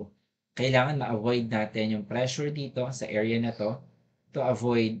 So kailangan ma-avoid natin yung pressure dito sa area na to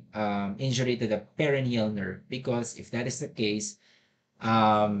avoid injury to the peroneal nerve, because if that is the case,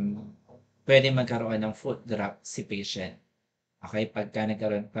 pwede magkaroon ng foot drop si patient. Okay, pagka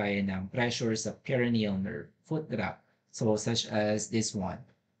nagkaroon tayo ng pressure sa peroneal nerve, foot drop. So such as this one,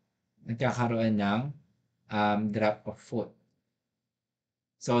 nagkakaroon ng drop of foot.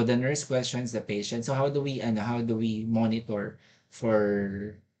 So the nurse questions the patient. So how do we monitor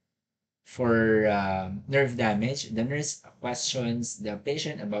for nerve damage? The nurse questions the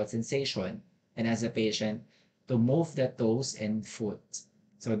patient about sensation and asks the patient to move the toes and foot.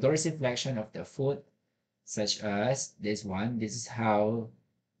 So dorsiflexion of the foot, such as this one. This is how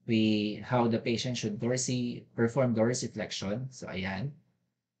the patient should perform dorsiflexion. So ayan.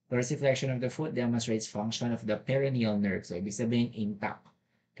 Dorsiflexion of the foot demonstrates function of the peroneal nerve. So, ibig sabihin intact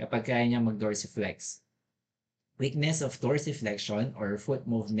kapag kaya niya mag-dorsiflex. Weakness of dorsiflexion or foot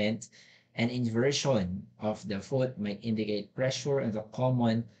movement and inversion of the foot might indicate pressure on the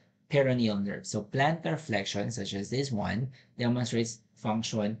common peroneal nerve. So plantar flexion, such as this one, demonstrates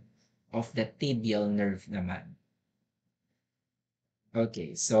function of the tibial nerve naman.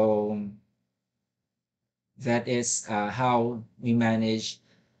 Okay, so that is how we manage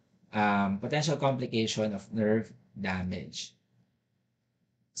potential complication of nerve damage.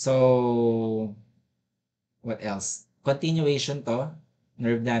 So what else? Continuation to,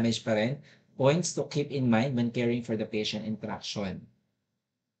 nerve damage pa rin. Points to keep in mind when caring for the patient interaction.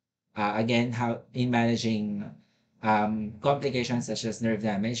 Again, how in managing complications such as nerve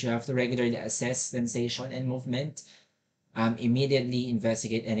damage, you have to regularly assess sensation and movement. Immediately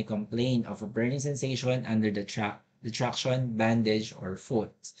investigate any complaint of a burning sensation under the traction, bandage, or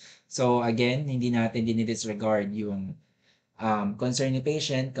foot. So again, hindi natin dinidisregard yung concern ni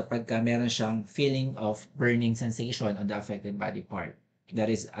patient kapag ka meron siyang feeling of burning sensation on the affected body part.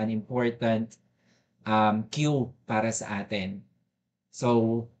 That is an important cue para sa atin.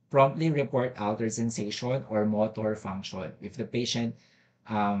 So, promptly report altered sensation or motor function. If the patient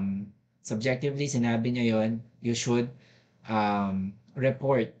subjectively sinabi niya yon, you should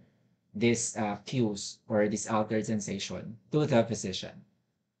report this cues or this altered sensation to the physician.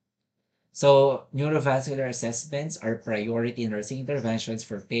 So, neurovascular assessments are priority nursing interventions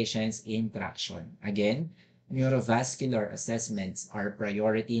for patients in traction. Again, neurovascular assessments are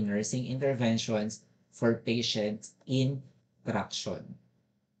priority nursing interventions for patients in traction.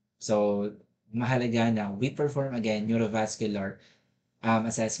 So, mahalaga na we perform again neurovascular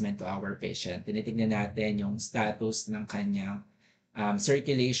assessment to our patient. Tinitignan natin yung status ng kanyang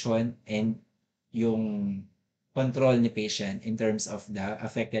circulation and yung control ni patient in terms of the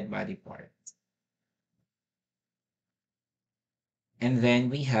affected body part. And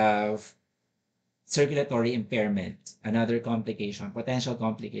then we have circulatory impairment, another complication, potential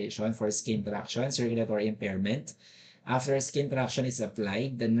complication for skin traction, circulatory impairment. After skin traction is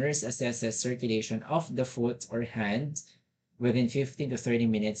applied, the nurse assesses circulation of the foot or hand within 15 to 30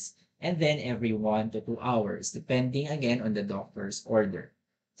 minutes and then every 1 to 2 hours, depending again on the doctor's order.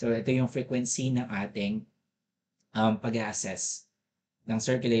 So ito yung frequency ng ating pag-assess ng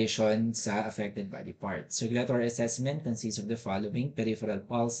circulation sa affected body part. Circulatory assessment consists of the following: peripheral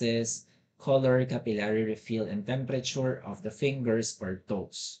pulses, color, capillary refill, and temperature of the fingers or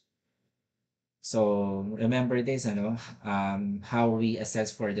toes. So remember this, how we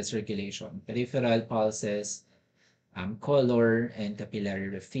assess for the circulation. Peripheral pulses, color, and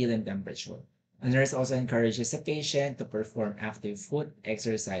capillary refill and temperature. A nurse also encourages the patient to perform active foot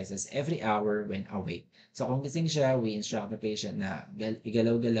exercises every hour when awake. So kung gising siya, we instruct the patient na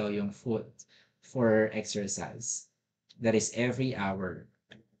igalaw-galaw yung foot for exercise. That is every hour.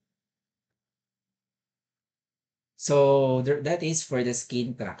 So that is for the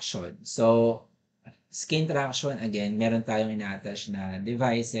skin traction. So skin traction, again, meron tayong ina-attach na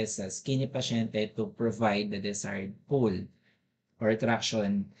devices sa skin ni pasyente to provide the desired pull or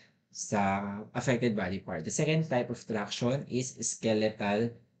traction sa affected body part. The second type of traction is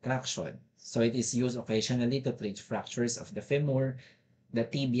skeletal traction. So it is used occasionally to treat fractures of the femur, the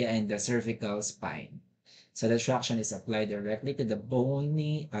tibia, and the cervical spine. So the traction is applied directly to the bone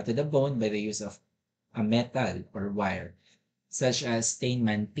by the use of a metal or wire, such as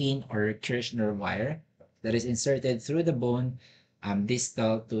Steinmann pin or Kirschner wire, that is inserted through the bone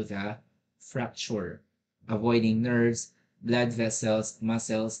distal to the fracture, avoiding nerves, blood vessels,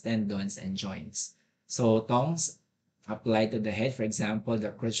 muscles, tendons, and joints. So tongs applied to the head, for example,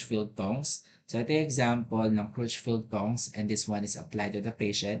 the Crutchfield tongs. So ito yung example ng Crutchfield tongs, and this one is applied to the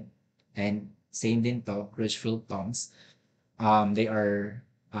patient. And same din to, Crutchfield tongs. They are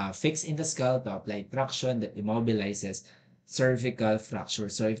fixed in the skull to apply traction that immobilizes cervical fracture.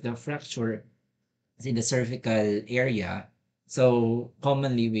 So if the fracture is in the cervical area, so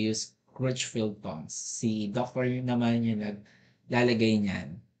commonly we use Crutchfield tongs. Si doctor naman yung naglalagay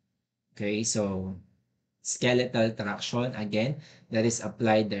niyan. Okay, so skeletal traction, again, that is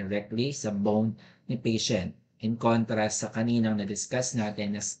applied directly sa bone ni patient. In contrast sa kaninang na-discuss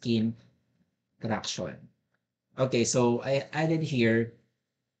natin na skin traction. Okay, so I added here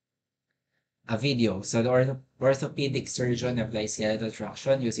a video. So the orthopedic surgeon applies skeletal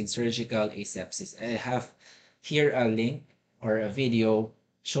traction using surgical asepsis. I have here a link or a video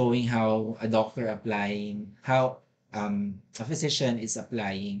showing how a doctor applying, how a physician is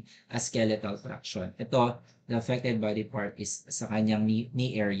applying a skeletal traction. Ito, the affected body part is sa kanyang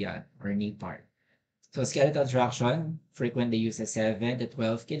knee area or knee part. So skeletal traction frequently uses 7 to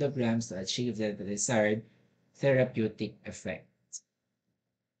 12 kilograms to achieve the desired therapeutic effect.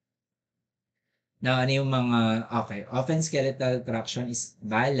 Now, ano yung often skeletal traction is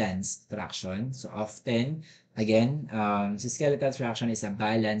balanced traction. So often, again, si skeletal traction is a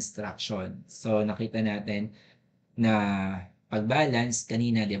balanced traction. So nakita natin na pag balance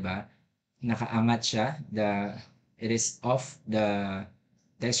kanina, di ba? Nakaangat siya, it is off the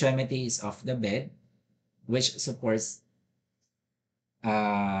extremity is off the bed, which supports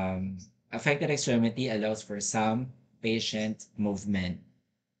affected extremity allows for some patient movement.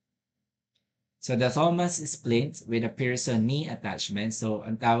 So the Thomas splint with a Pearson knee attachment. So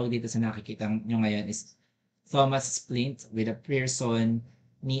ang tawag dito sa nakikita nyo ngayon is Thomas splint with a Pearson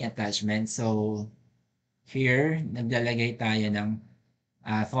knee attachment. So here, naglalagay tayo ng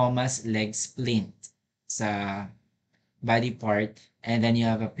Thomas leg splint sa body part, and then you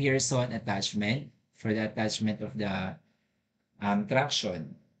have a Pearson attachment for the attachment of the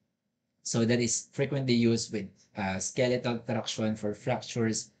traction. So that is frequently used with skeletal traction for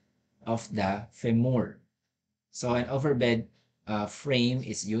fractures of the femur. So an overbed frame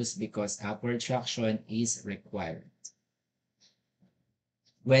is used because upward traction is required.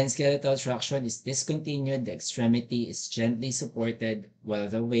 When skeletal traction is discontinued, the extremity is gently supported while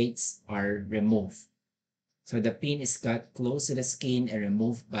the weights are removed. So the pin is cut close to the skin and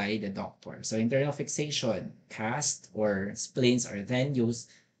removed by the doctor. So internal fixation, cast, or splints are then used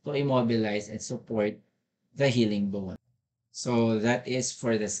to immobilize and support the healing bone. So that is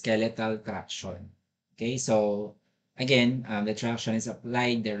for the skeletal traction. Okay, so again, the traction is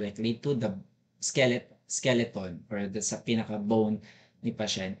applied directly to the skeleton or the sa pinaka-bone ni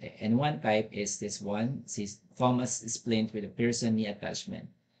pasyente. And one type is this one, Thomas splint with a Pearson knee attachment.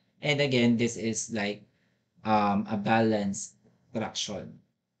 And again, this is like a balanced traction.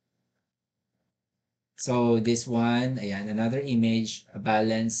 So this one, ayan, another image, a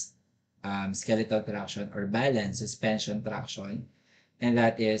balanced skeletal traction or balanced suspension traction. And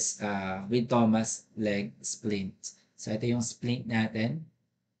that is with Thomas leg splint. So ito yung splint natin,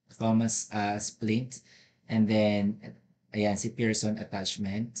 Thomas splint. And then, ayan, si Pearson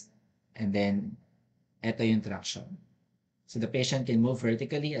attachment. And then, ito yung traction. So the patient can move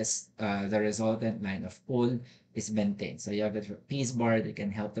vertically as the resultant line of pull is maintained. So you have the trapeze bar that can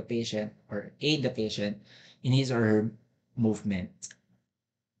help the patient or aid the patient in his or her movement.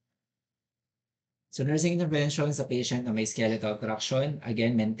 So nursing intervention sa patient na may skeletal traction,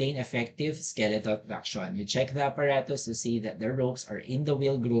 again, maintain effective skeletal traction. You check the apparatus to see that the ropes are in the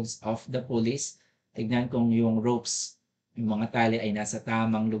wheel grooves of the pulleys. Tignan kung yung ropes, yung mga tali ay nasa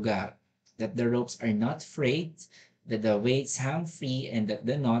tamang lugar. That the ropes are not frayed, that the weights hang free, and that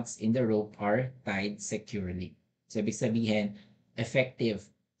the knots in the rope are tied securely. So ibig sabihin, effective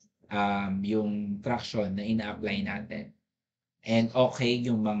yung traction na ina-apply natin. And okay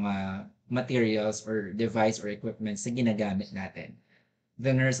yung mga materials or device or equipment na ginagamit natin.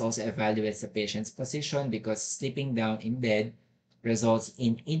 The nurse also evaluates the patient's position because sleeping down in bed results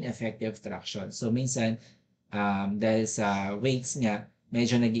in ineffective traction. So minsan, dahil sa weights nga,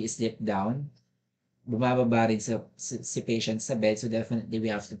 medyo nag-i-slip down, bumababa rin si patient sa bed. So definitely we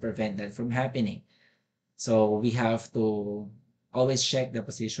have to prevent that from happening. So we have to always check the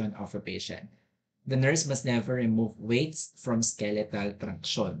position of a patient. The nurse must never remove weights from skeletal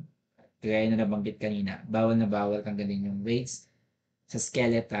traction. Kaya na nabanggit kanina, bawal na bawal tanggalin yung weights sa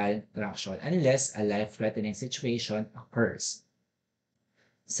skeletal traction unless a life-threatening situation occurs.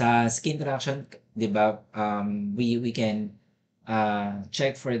 Sa skin traction, di ba, we can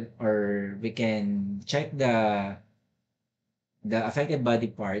check for or we can check the affected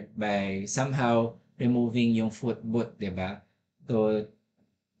body part by somehow removing yung foot boot, di ba? To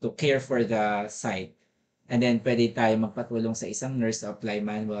care for the site. And then pwede tayo magpatulong sa isang nurse to apply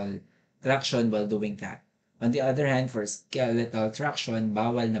manual traction while doing that. On the other hand, for skeletal traction,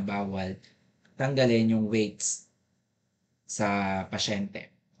 bawal na bawal tanggalin yung weights sa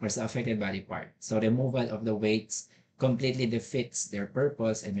pasyente or sa affected body part. So removal of the weights completely defeats their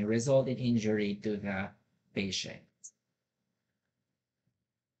purpose and may result in injury to the patient.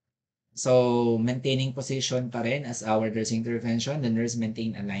 So maintaining position pa rin as our nursing intervention, the nurse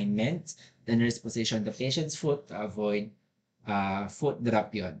maintain alignment, the nurse position the patient's foot to avoid foot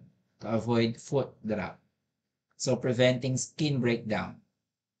drop yon, to avoid foot drop. So preventing skin breakdown.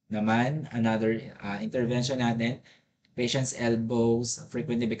 Naman, another intervention natin, patient's elbows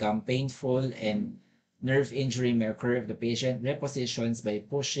frequently become painful and nerve injury may occur if the patient repositions by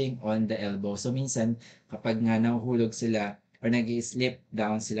pushing on the elbow. So minsan, kapag nga nahuhulog sila or nag-slip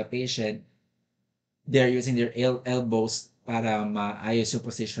down sila patient, they're using their elbows para maayos yung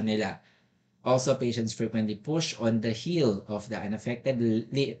position nila. Also, patients frequently push on the heel of the unaffected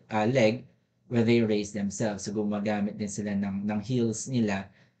leg when they raise themselves. So gumagamit din sila ng heels nila,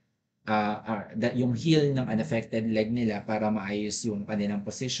 yung heel ng unaffected leg nila para maayos yung kanilang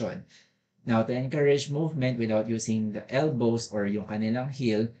position. Now, to encourage movement without using the elbows or yung kanilang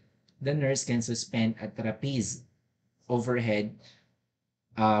heel, the nurse can suspend a trapeze overhead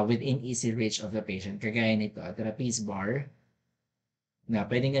within easy reach of the patient. Kagaya nito, a trapeze bar na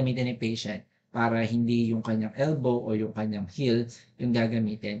pwedeng gamitin ni patient para hindi yung kanyang elbow o yung kanyang heel yung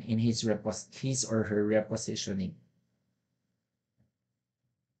gagamitin in his or her repositioning.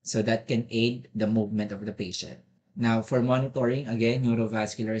 So that can aid the movement of the patient. Now, for monitoring, again,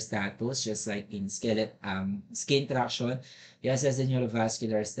 neurovascular status, just like in skin traction, you assess the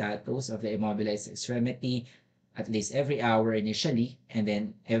neurovascular status of the immobilized extremity at least every hour initially, and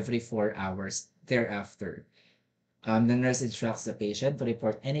then every 4 hours thereafter. The nurse instructs the patient to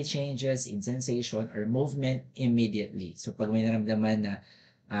report any changes in sensation or movement immediately. So pag may naramdaman na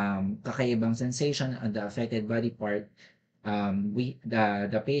kakaibang sensation on the affected body part,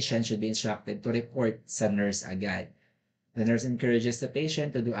 the patient should be instructed to report sa nurse agad. The nurse encourages the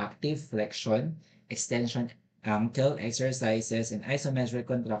patient to do active flexion, extension ankle exercises, and isometric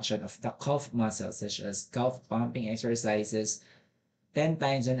contraction of the calf muscles, such as calf pumping exercises 10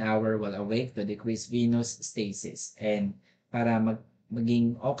 times an hour while awake to decrease venous stasis and para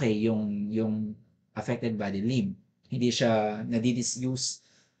maging okay yung affected body limb. Hindi siya nadi-disuse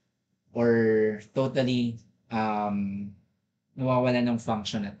or totally nawawala ng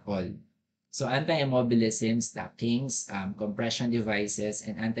function at all. So anti-immobilism, stockings, compression devices,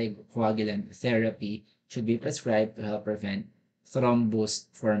 and anticoagulant therapy should be prescribed to help prevent thrombus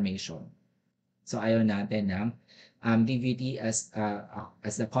formation. So ayaw natin ng DVT as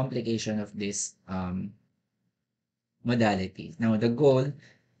the complication of this modality. Now the goal,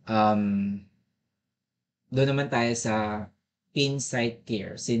 doon naman tayo sa pin site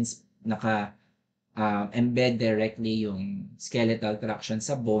care since embed directly yung skeletal traction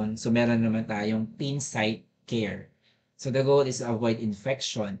sa bone. So meron naman tayong pin site care. So the goal is to avoid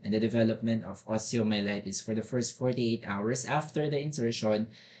infection and the development of osteomyelitis for the first 48 hours after the insertion.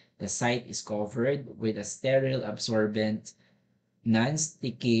 The site is covered with a sterile, absorbent,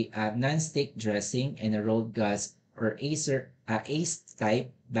 non-stick dressing and a rolled gauze or ACE-type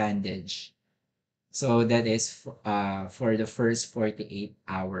bandage. So that is for the first 48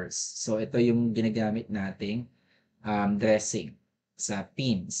 hours. So ito yung ginagamit nating dressing sa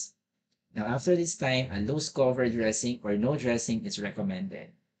pins. Now after this time, a loose cover dressing or no dressing is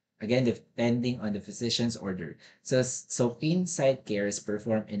recommended. Again, depending on the physician's order. So pin site care is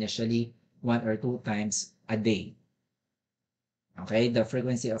performed initially 1 or 2 times a day. Okay, the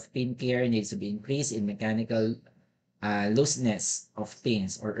frequency of pin care needs to be increased in mechanical looseness of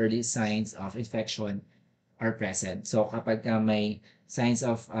pins or early signs of infection are present. So kapag may signs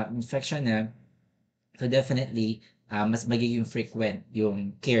of infection na, so definitely mas magiging frequent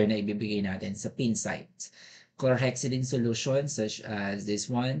yung care na ibibigay natin sa pin site. Chlorhexidine solution such as this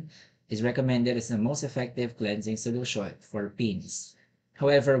one is recommended as the most effective cleansing solution for pins.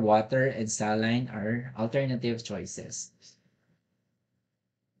 However, water and saline are alternative choices.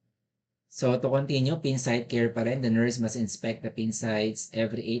 So to continue, pin site care pa rin, the nurse must inspect the pin sites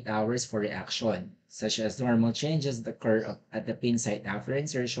every 8 hours for reaction, such as normal changes that occur at the pin site after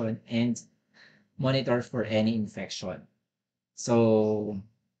insertion and monitor for any infection. So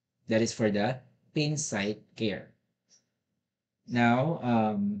that is for the pin site care.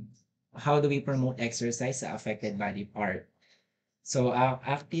 Now, how do we promote exercise sa affected body part? So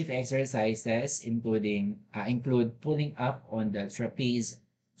active exercises include pulling up on the trapeze,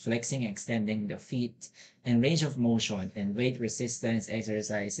 flexing, extending the feet, and range of motion and weight resistance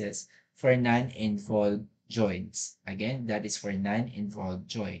exercises for non-involved joints. Again, that is for non-involved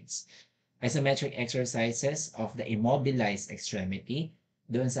joints. Isometric exercises of the immobilized extremity.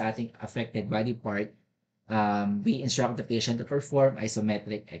 Doon sa ating affected body part, we instruct the patient to perform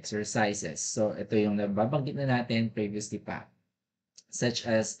isometric exercises. So ito yung nababanggit na natin previously pa, such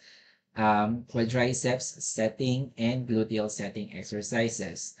as quadriceps setting and gluteal setting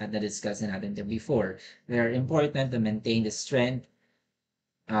exercises at na-discuss natin before. They are important to maintain the strength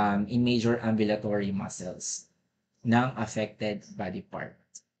in major ambulatory muscles ng affected body part.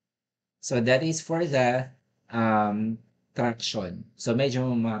 So that is for the traction. So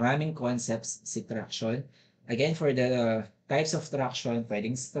medyo maraming concepts si traction. Again, for the types of traction,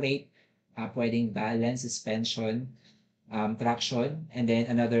 pwedeng straight, pwedeng balance, suspension, traction, and then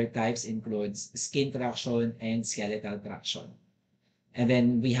another types includes skin traction and skeletal traction. And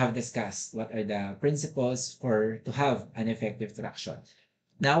then we have discussed what are the principles to have an effective traction.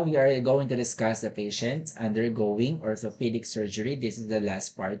 Now we are going to discuss the patient undergoing orthopedic surgery. This is the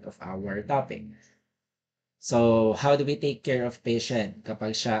last part of our topic. So, how do we take care of patient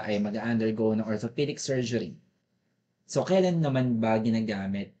kapag siya ay mag-undergo ng orthopedic surgery? So, kailan naman ba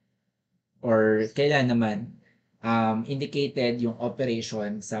ginagamit or kailan naman indicated yung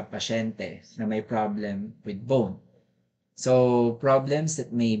operation sa pasyente na may problem with bone? So, problems that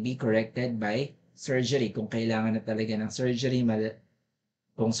may be corrected by surgery. Kung kailangan na talaga ng surgery,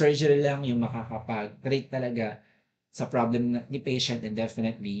 kung surgery lang yung makakapag-treat talaga sa problem ni patient, then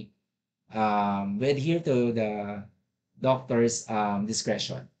definitely we adhere to the doctor's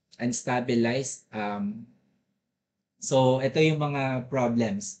discretion and stabilize. So, ito yung mga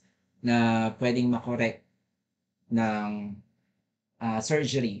problems na pwedeng makorek ng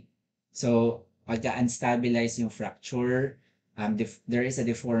surgery. So, pagka-unstabilize yung fracture, there is a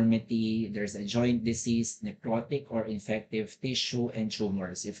deformity, there's a joint disease, necrotic or infective tissue, and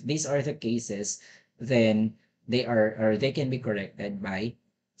tumors. If these are the cases, then they can be corrected by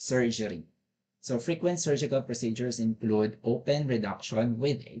surgery. So, frequent surgical procedures include open reduction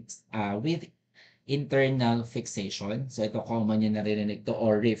with internal fixation. So, ito common yung naririnig to,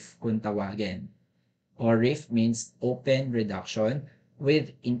 or RIF kung tawagin. Or RIF means open reduction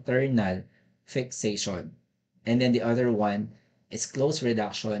with internal fixation. And then the other one is close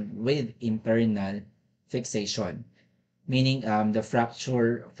reduction with internal fixation, meaning the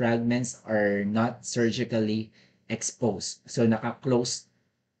fracture fragments are not surgically exposed. So naka-close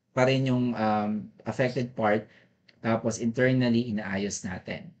pa rin yung affected part, tapos internally inaayos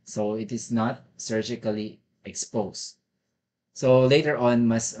natin. So it is not surgically exposed. So later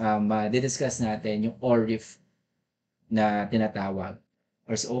on, mas ma-discuss natin yung ORIF na tinatawag,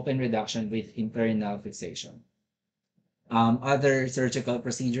 or open reduction with internal fixation. Other surgical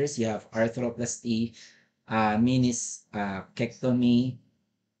procedures, you have arthroplasty, meniscectomy,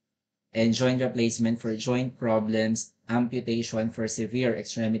 and joint replacement for joint problems, amputation for severe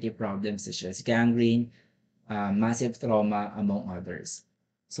extremity problems such as gangrene, massive trauma, among others.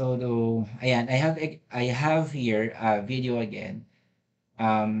 So, ayan, I have here a video again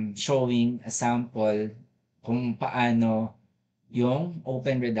showing a sample kung paano yung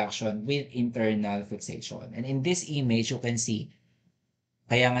open reduction with internal fixation. And in this image, you can see,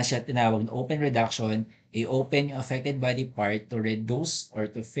 kaya nga siya tinawag na open reduction, i-open yung affected body part to reduce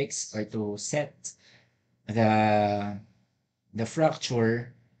or to fix or to set the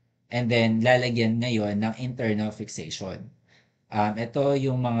fracture, and then lalagyan ngayon ng internal fixation. Ito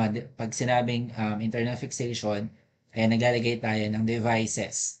yung pag sinabing internal fixation, ay naglalagay tayo ng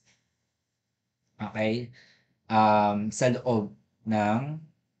devices. Okay? Sa loob ng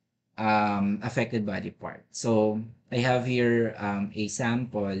affected body part. So, I have here a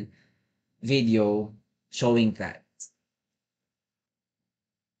sample video showing that.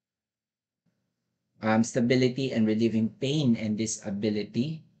 Stability and relieving pain and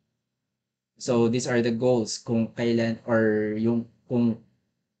disability. So, these are the goals kung kailan or yung kung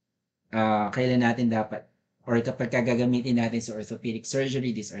kailan natin dapat or kapag gagamitin natin sa orthopedic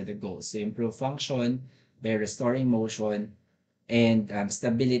surgery, these are the goals. So, improve function by restoring motion and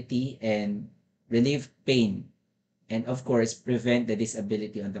stability and relieve pain. And of course, prevent the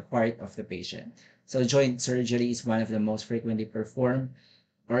disability on the part of the patient. So, joint surgery is one of the most frequently performed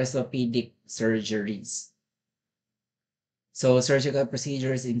orthopedic surgeries. So, surgical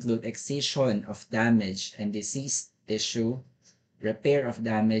procedures include excision of damaged and diseased tissue, repair of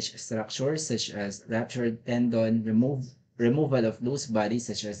damaged structures such as ruptured tendon, removal of loose bodies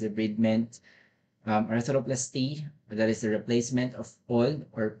such as debridement, arthroplasty, that is the replacement of all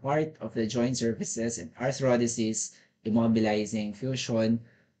or part of the joint surfaces, and arthrodesis, immobilizing fusion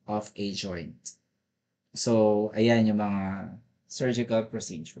of a joint. So, ayan yung mga surgical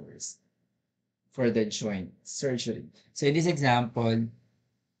procedures for the joint surgery. So, in this example,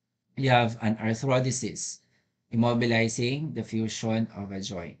 you have an arthrodesis, immobilizing the fusion of a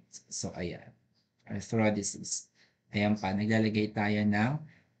joint. So, ayan, arthrodesis. Ayan pa, naglalagay tayo ng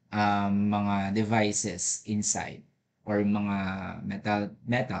mga devices inside or mga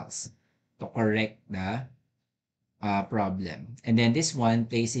metals to correct the problem. And then this one,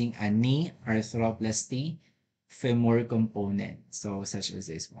 placing a knee arthroplasty femur component. So, such as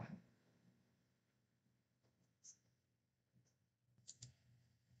this one.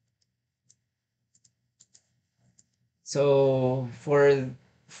 So, for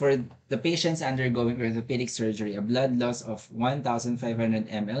the patients undergoing orthopedic surgery, a blood loss of 1,500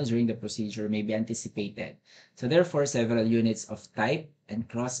 ml during the procedure may be anticipated. So therefore, several units of type and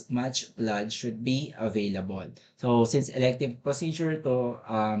cross-match blood should be available. So since elective procedure to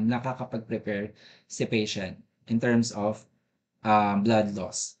nakakapag-prepare si patient in terms of blood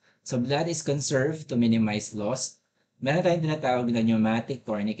loss. So blood is conserved to minimize loss. Meron tayong tinatawag na pneumatic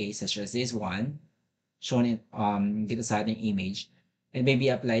tourniquet such as this one, shown in dito sa ating image. It may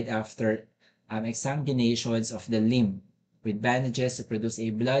be applied after examinations of the limb with bandages to produce a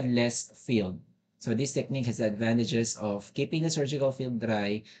bloodless field. So this technique has the advantages of keeping the surgical field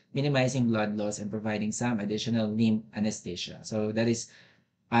dry, minimizing blood loss, and providing some additional limb anesthesia. So that is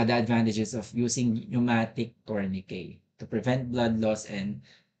the advantages of using pneumatic tourniquet to prevent blood loss and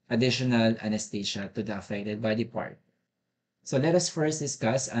additional anesthesia to the affected body part. So let us first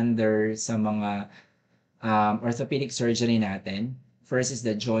discuss under sa mga orthopedic surgery natin. First is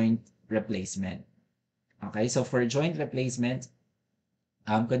the joint replacement. Okay, so for joint replacement,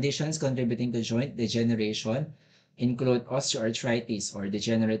 conditions contributing to joint degeneration include osteoarthritis or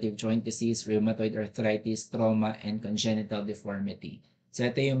degenerative joint disease, rheumatoid arthritis, trauma, and congenital deformity. So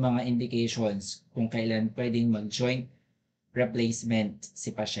ito yung mga indications kung kailan pwedeng mag-joint replacement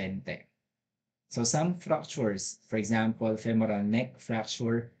si pasyente. So some fractures, for example, femoral neck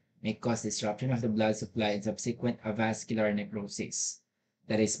fracture, may cause disruption of the blood supply and subsequent avascular necrosis.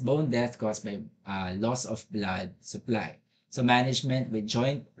 That is bone death caused by loss of blood supply. So management with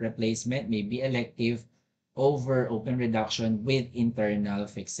joint replacement may be elective over open reduction with internal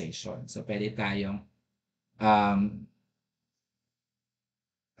fixation. So pwede tayong um,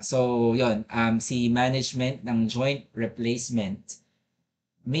 si management ng joint replacement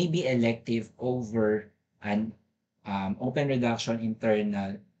may be elective over an open reduction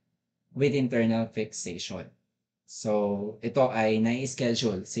internal with internal fixation. So, ito ay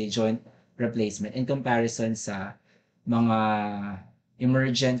nai-schedule si joint replacement in comparison sa mga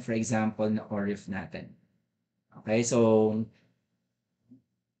emergent, for example, na ORIF natin. Okay, so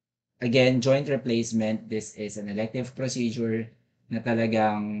again, joint replacement, this is an elective procedure na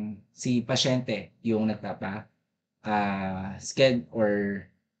talagang si pasyente yung schedule or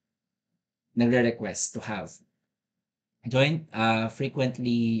nagre-request to have. Joint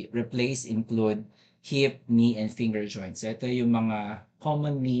frequently replaced include hip, knee, and finger joints. So ito yung mga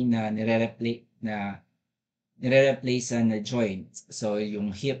commonly na nire-replace na joints. So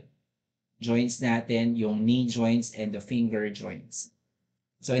yung hip joints natin, yung knee joints, and the finger joints.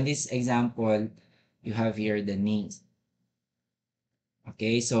 So in this example, you have here the knee.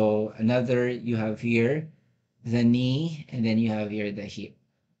 Okay, so you have here the knee, and then you have here the hip.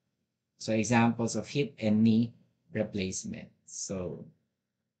 So examples of hip and knee replacement. So,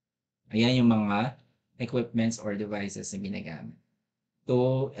 ayan yung mga equipments or devices na ginagamit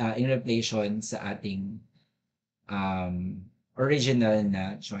to in relation sa ating original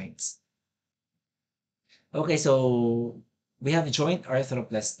na joints. Okay, so we have joint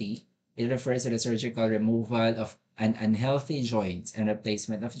arthroplasty. It refers to the surgical removal of an unhealthy joint and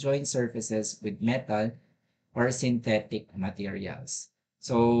replacement of joint surfaces with metal or synthetic materials.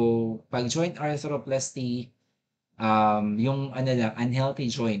 So, pag joint arthroplasty, yung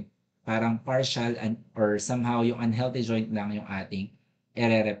unhealthy joint, parang partial or somehow yung unhealthy joint lang yung ating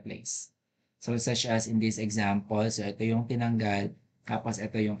i-replace. So, such as in this example, so ito yung tinanggal, tapos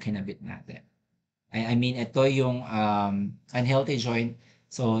ito yung kinabit natin. I mean, ito yung unhealthy joint.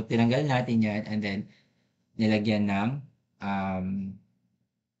 So, tinanggal natin yan and then nilagyan ng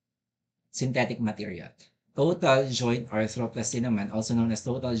synthetic material. Total joint arthroplasty naman, also known as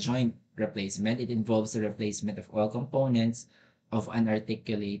total joint replacement, it involves the replacement of all components of an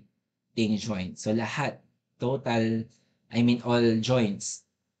articulating joint. So lahat, all joints,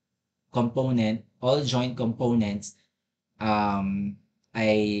 all joint components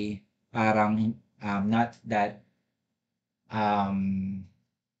ay parang not that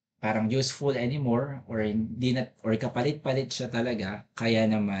parang useful anymore or hindi na or kapalit-palit siya talaga, kaya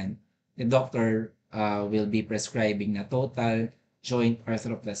naman the doctor will be prescribing na total joint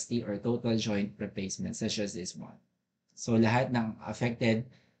arthroplasty or total joint replacement such as this one. So lahat ng affected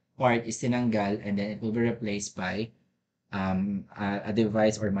part is tinanggal and then it will be replaced by a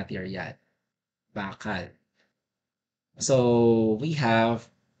device or material. Bakal. So we have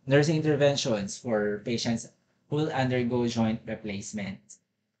nursing interventions for patients who will undergo joint replacement.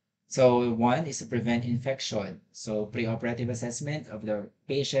 So one is to prevent infection. So preoperative assessment of the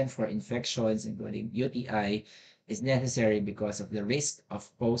patient for infections, including UTI, is necessary because of the risk of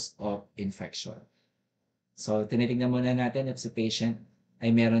post-op infection. So tinitingnan muna natin if the patient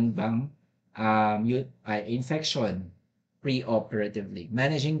ay meron bang infection preoperatively.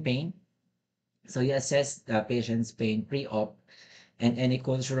 Managing pain. So you assess the patient's pain pre-op and any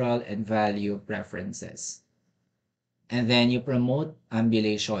cultural and value preferences. And then you promote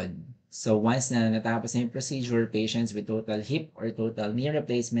ambulation. So once na natapos na yung procedure, patients with total hip or total knee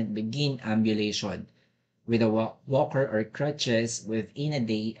replacement begin ambulation. with a walker or crutches within a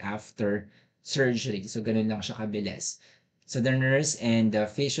day after surgery. So, ganun lang siya kabilis. So, the nurse and the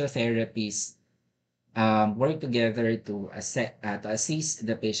physiotherapist work together to assist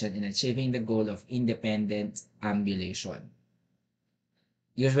the patient in achieving the goal of independent ambulation.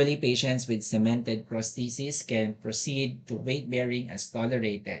 Usually, patients with cemented prosthesis can proceed to weight bearing as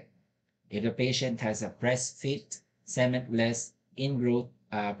tolerated. If the patient has a press-fit, cementless, ingrowth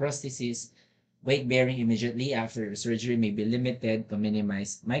prosthesis, weight bearing immediately after surgery may be limited to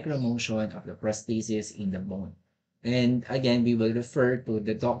minimize micromotion of the prosthesis in the bone. And again, we will refer to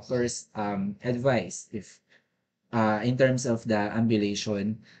the doctor's advice if in terms of the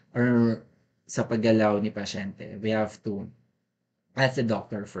ambulation or sa paggalaw ni pasyente. We have to ask the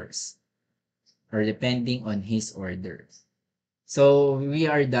doctor first or depending on his orders. So we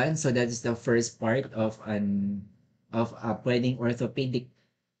are done. So that is the first part of a pwedeng orthopedic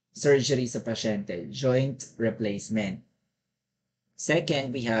surgery sa pasyente, joint replacement.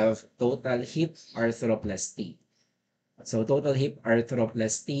 Second, we have total hip arthroplasty. So total hip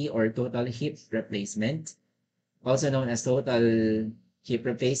arthroplasty or total hip replacement, also known as total hip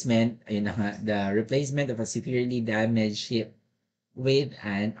replacement, ayun na nga, the replacement of a severely damaged hip with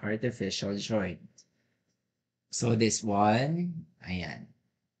an artificial joint. So this one, ayan.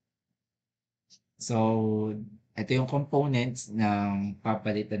 So, ito yung components ng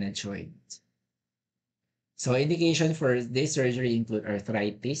papalitan na joint. So, indication for this surgery include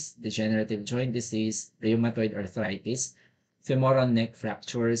arthritis, degenerative joint disease, rheumatoid arthritis, femoral neck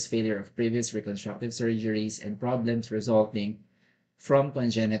fractures, failure of previous reconstructive surgeries, and problems resulting from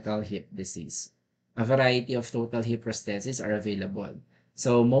congenital hip disease. A variety of total hip prostheses are available.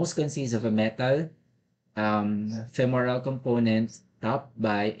 So, most consist of a metal femoral component topped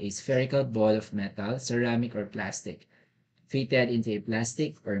by a spherical ball of metal, ceramic, or plastic, fitted into a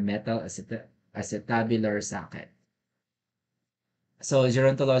plastic or metal acetabular socket. So,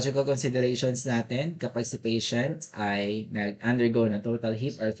 gerontological considerations natin kapag si patient ay nag-undergo ng total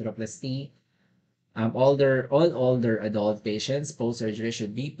hip arthroplasty, all older adult patients post-surgery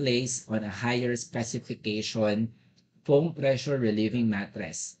should be placed on a higher specification foam pressure relieving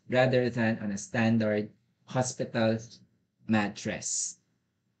mattress rather than on a standard hospital mattress.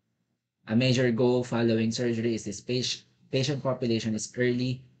 A major goal following surgery is this patient population is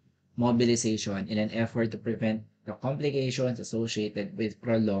early mobilization in an effort to prevent the complications associated with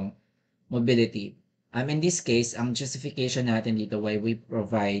prolonged mobility. In this case, ang justification natin dito why we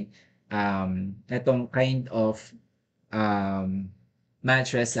provide itong kind of um,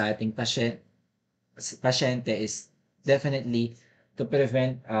 mattress sa ating pasyente is definitely to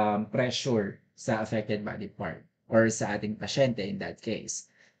prevent pressure sa affected body part or sa ating pasyente in that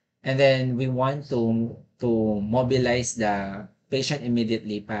case. And then we want to mobilize the patient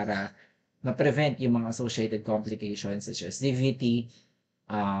immediately para ma-prevent yung mga associated complications such as DVT,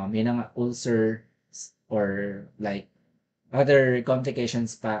 yun ang ulcer, or like other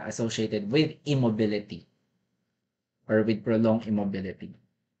complications pa associated with immobility or with prolonged immobility.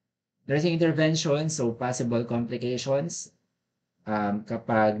 Nursing intervention, so possible complications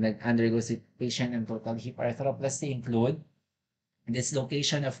kapag nag-undergo si patient ng total hip arthroplasty include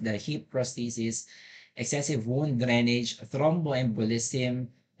dislocation of the hip prosthesis, excessive wound drainage, thromboembolism,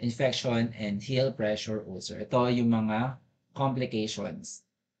 infection, and heel pressure ulcer. Ito yung mga complications.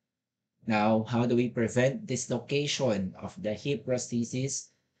 Now, how do we prevent dislocation of the hip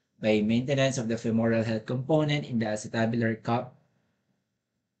prosthesis? By maintenance of the femoral head component in the acetabular cup.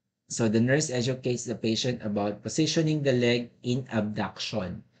 So the nurse educates the patient about positioning the leg in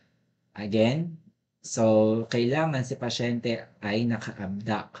abduction. Again, so kailangan si pasyente ay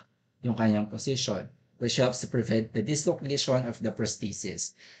naka-abduct yung kanyang position, which helps to prevent the dislocation of the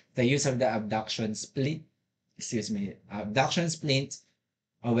prosthesis. The use of the abduction splint,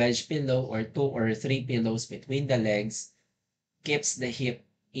 a wedge pillow, or 2 or 3 pillows between the legs keeps the hip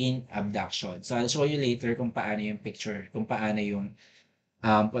in abduction. So I'll show you later kung paano yung picture, kung paano yung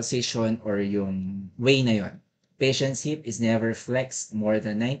position or yung way na yon. Patient's hip is never flexed more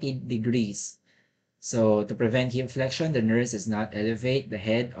than 90 degrees. So to prevent hip flexion, the nurse does not elevate the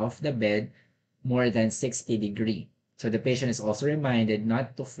head of the bed more than 60 degrees. So the patient is also reminded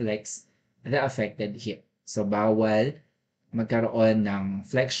not to flex the affected hip. So bawal magkaroon ng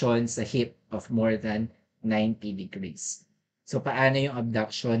flexion sa hip of more than 90 degrees. So paano yung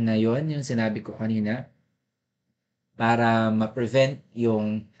abduction na yon? Yung sinabi ko kanina, para ma-prevent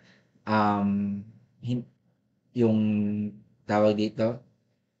yung yung tawag dito,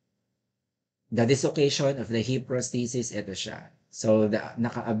 the dislocation of the hip prosthesis, ito siya. So,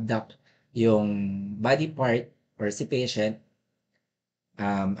 naka-abduct yung body part or si patient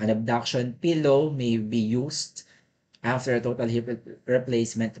An abduction pillow may be used after a total hip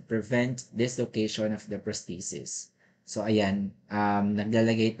replacement to prevent dislocation of the prosthesis. So ayan,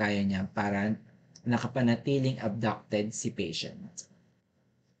 naglalagay tayo niya para nakapanatiling abducted si patient.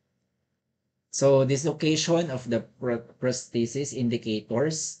 So dislocation of the prosthesis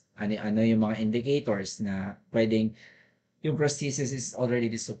indicators, ano yung mga indicators na pwedeng yung prosthesis is already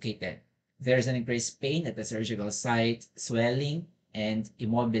dislocated. There's an increased pain at the surgical site, swelling, and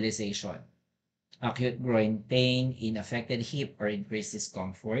immobilization. Acute groin pain in affected hip or increased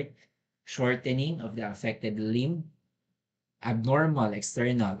discomfort, shortening of the affected limb, abnormal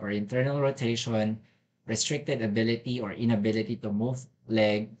external or internal rotation, restricted ability or inability to move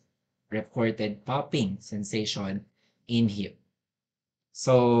leg, reported popping sensation in hip.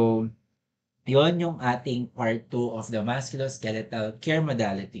 So, yon yung ating part 2 of the musculoskeletal care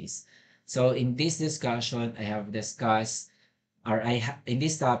modalities. So, in this discussion, I have discussed, in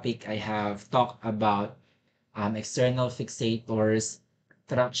this topic, I have talked about external fixators,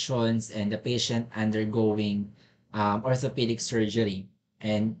 tractions, and the patient undergoing orthopedic surgery.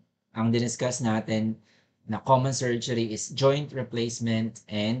 And ang diniscuss natin na common surgery is joint replacement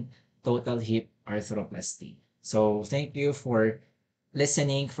and total hip arthroplasty. So thank you for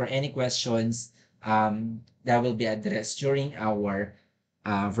listening. For any questions that will be addressed during our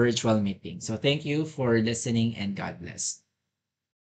virtual meeting. So thank you for listening and God bless.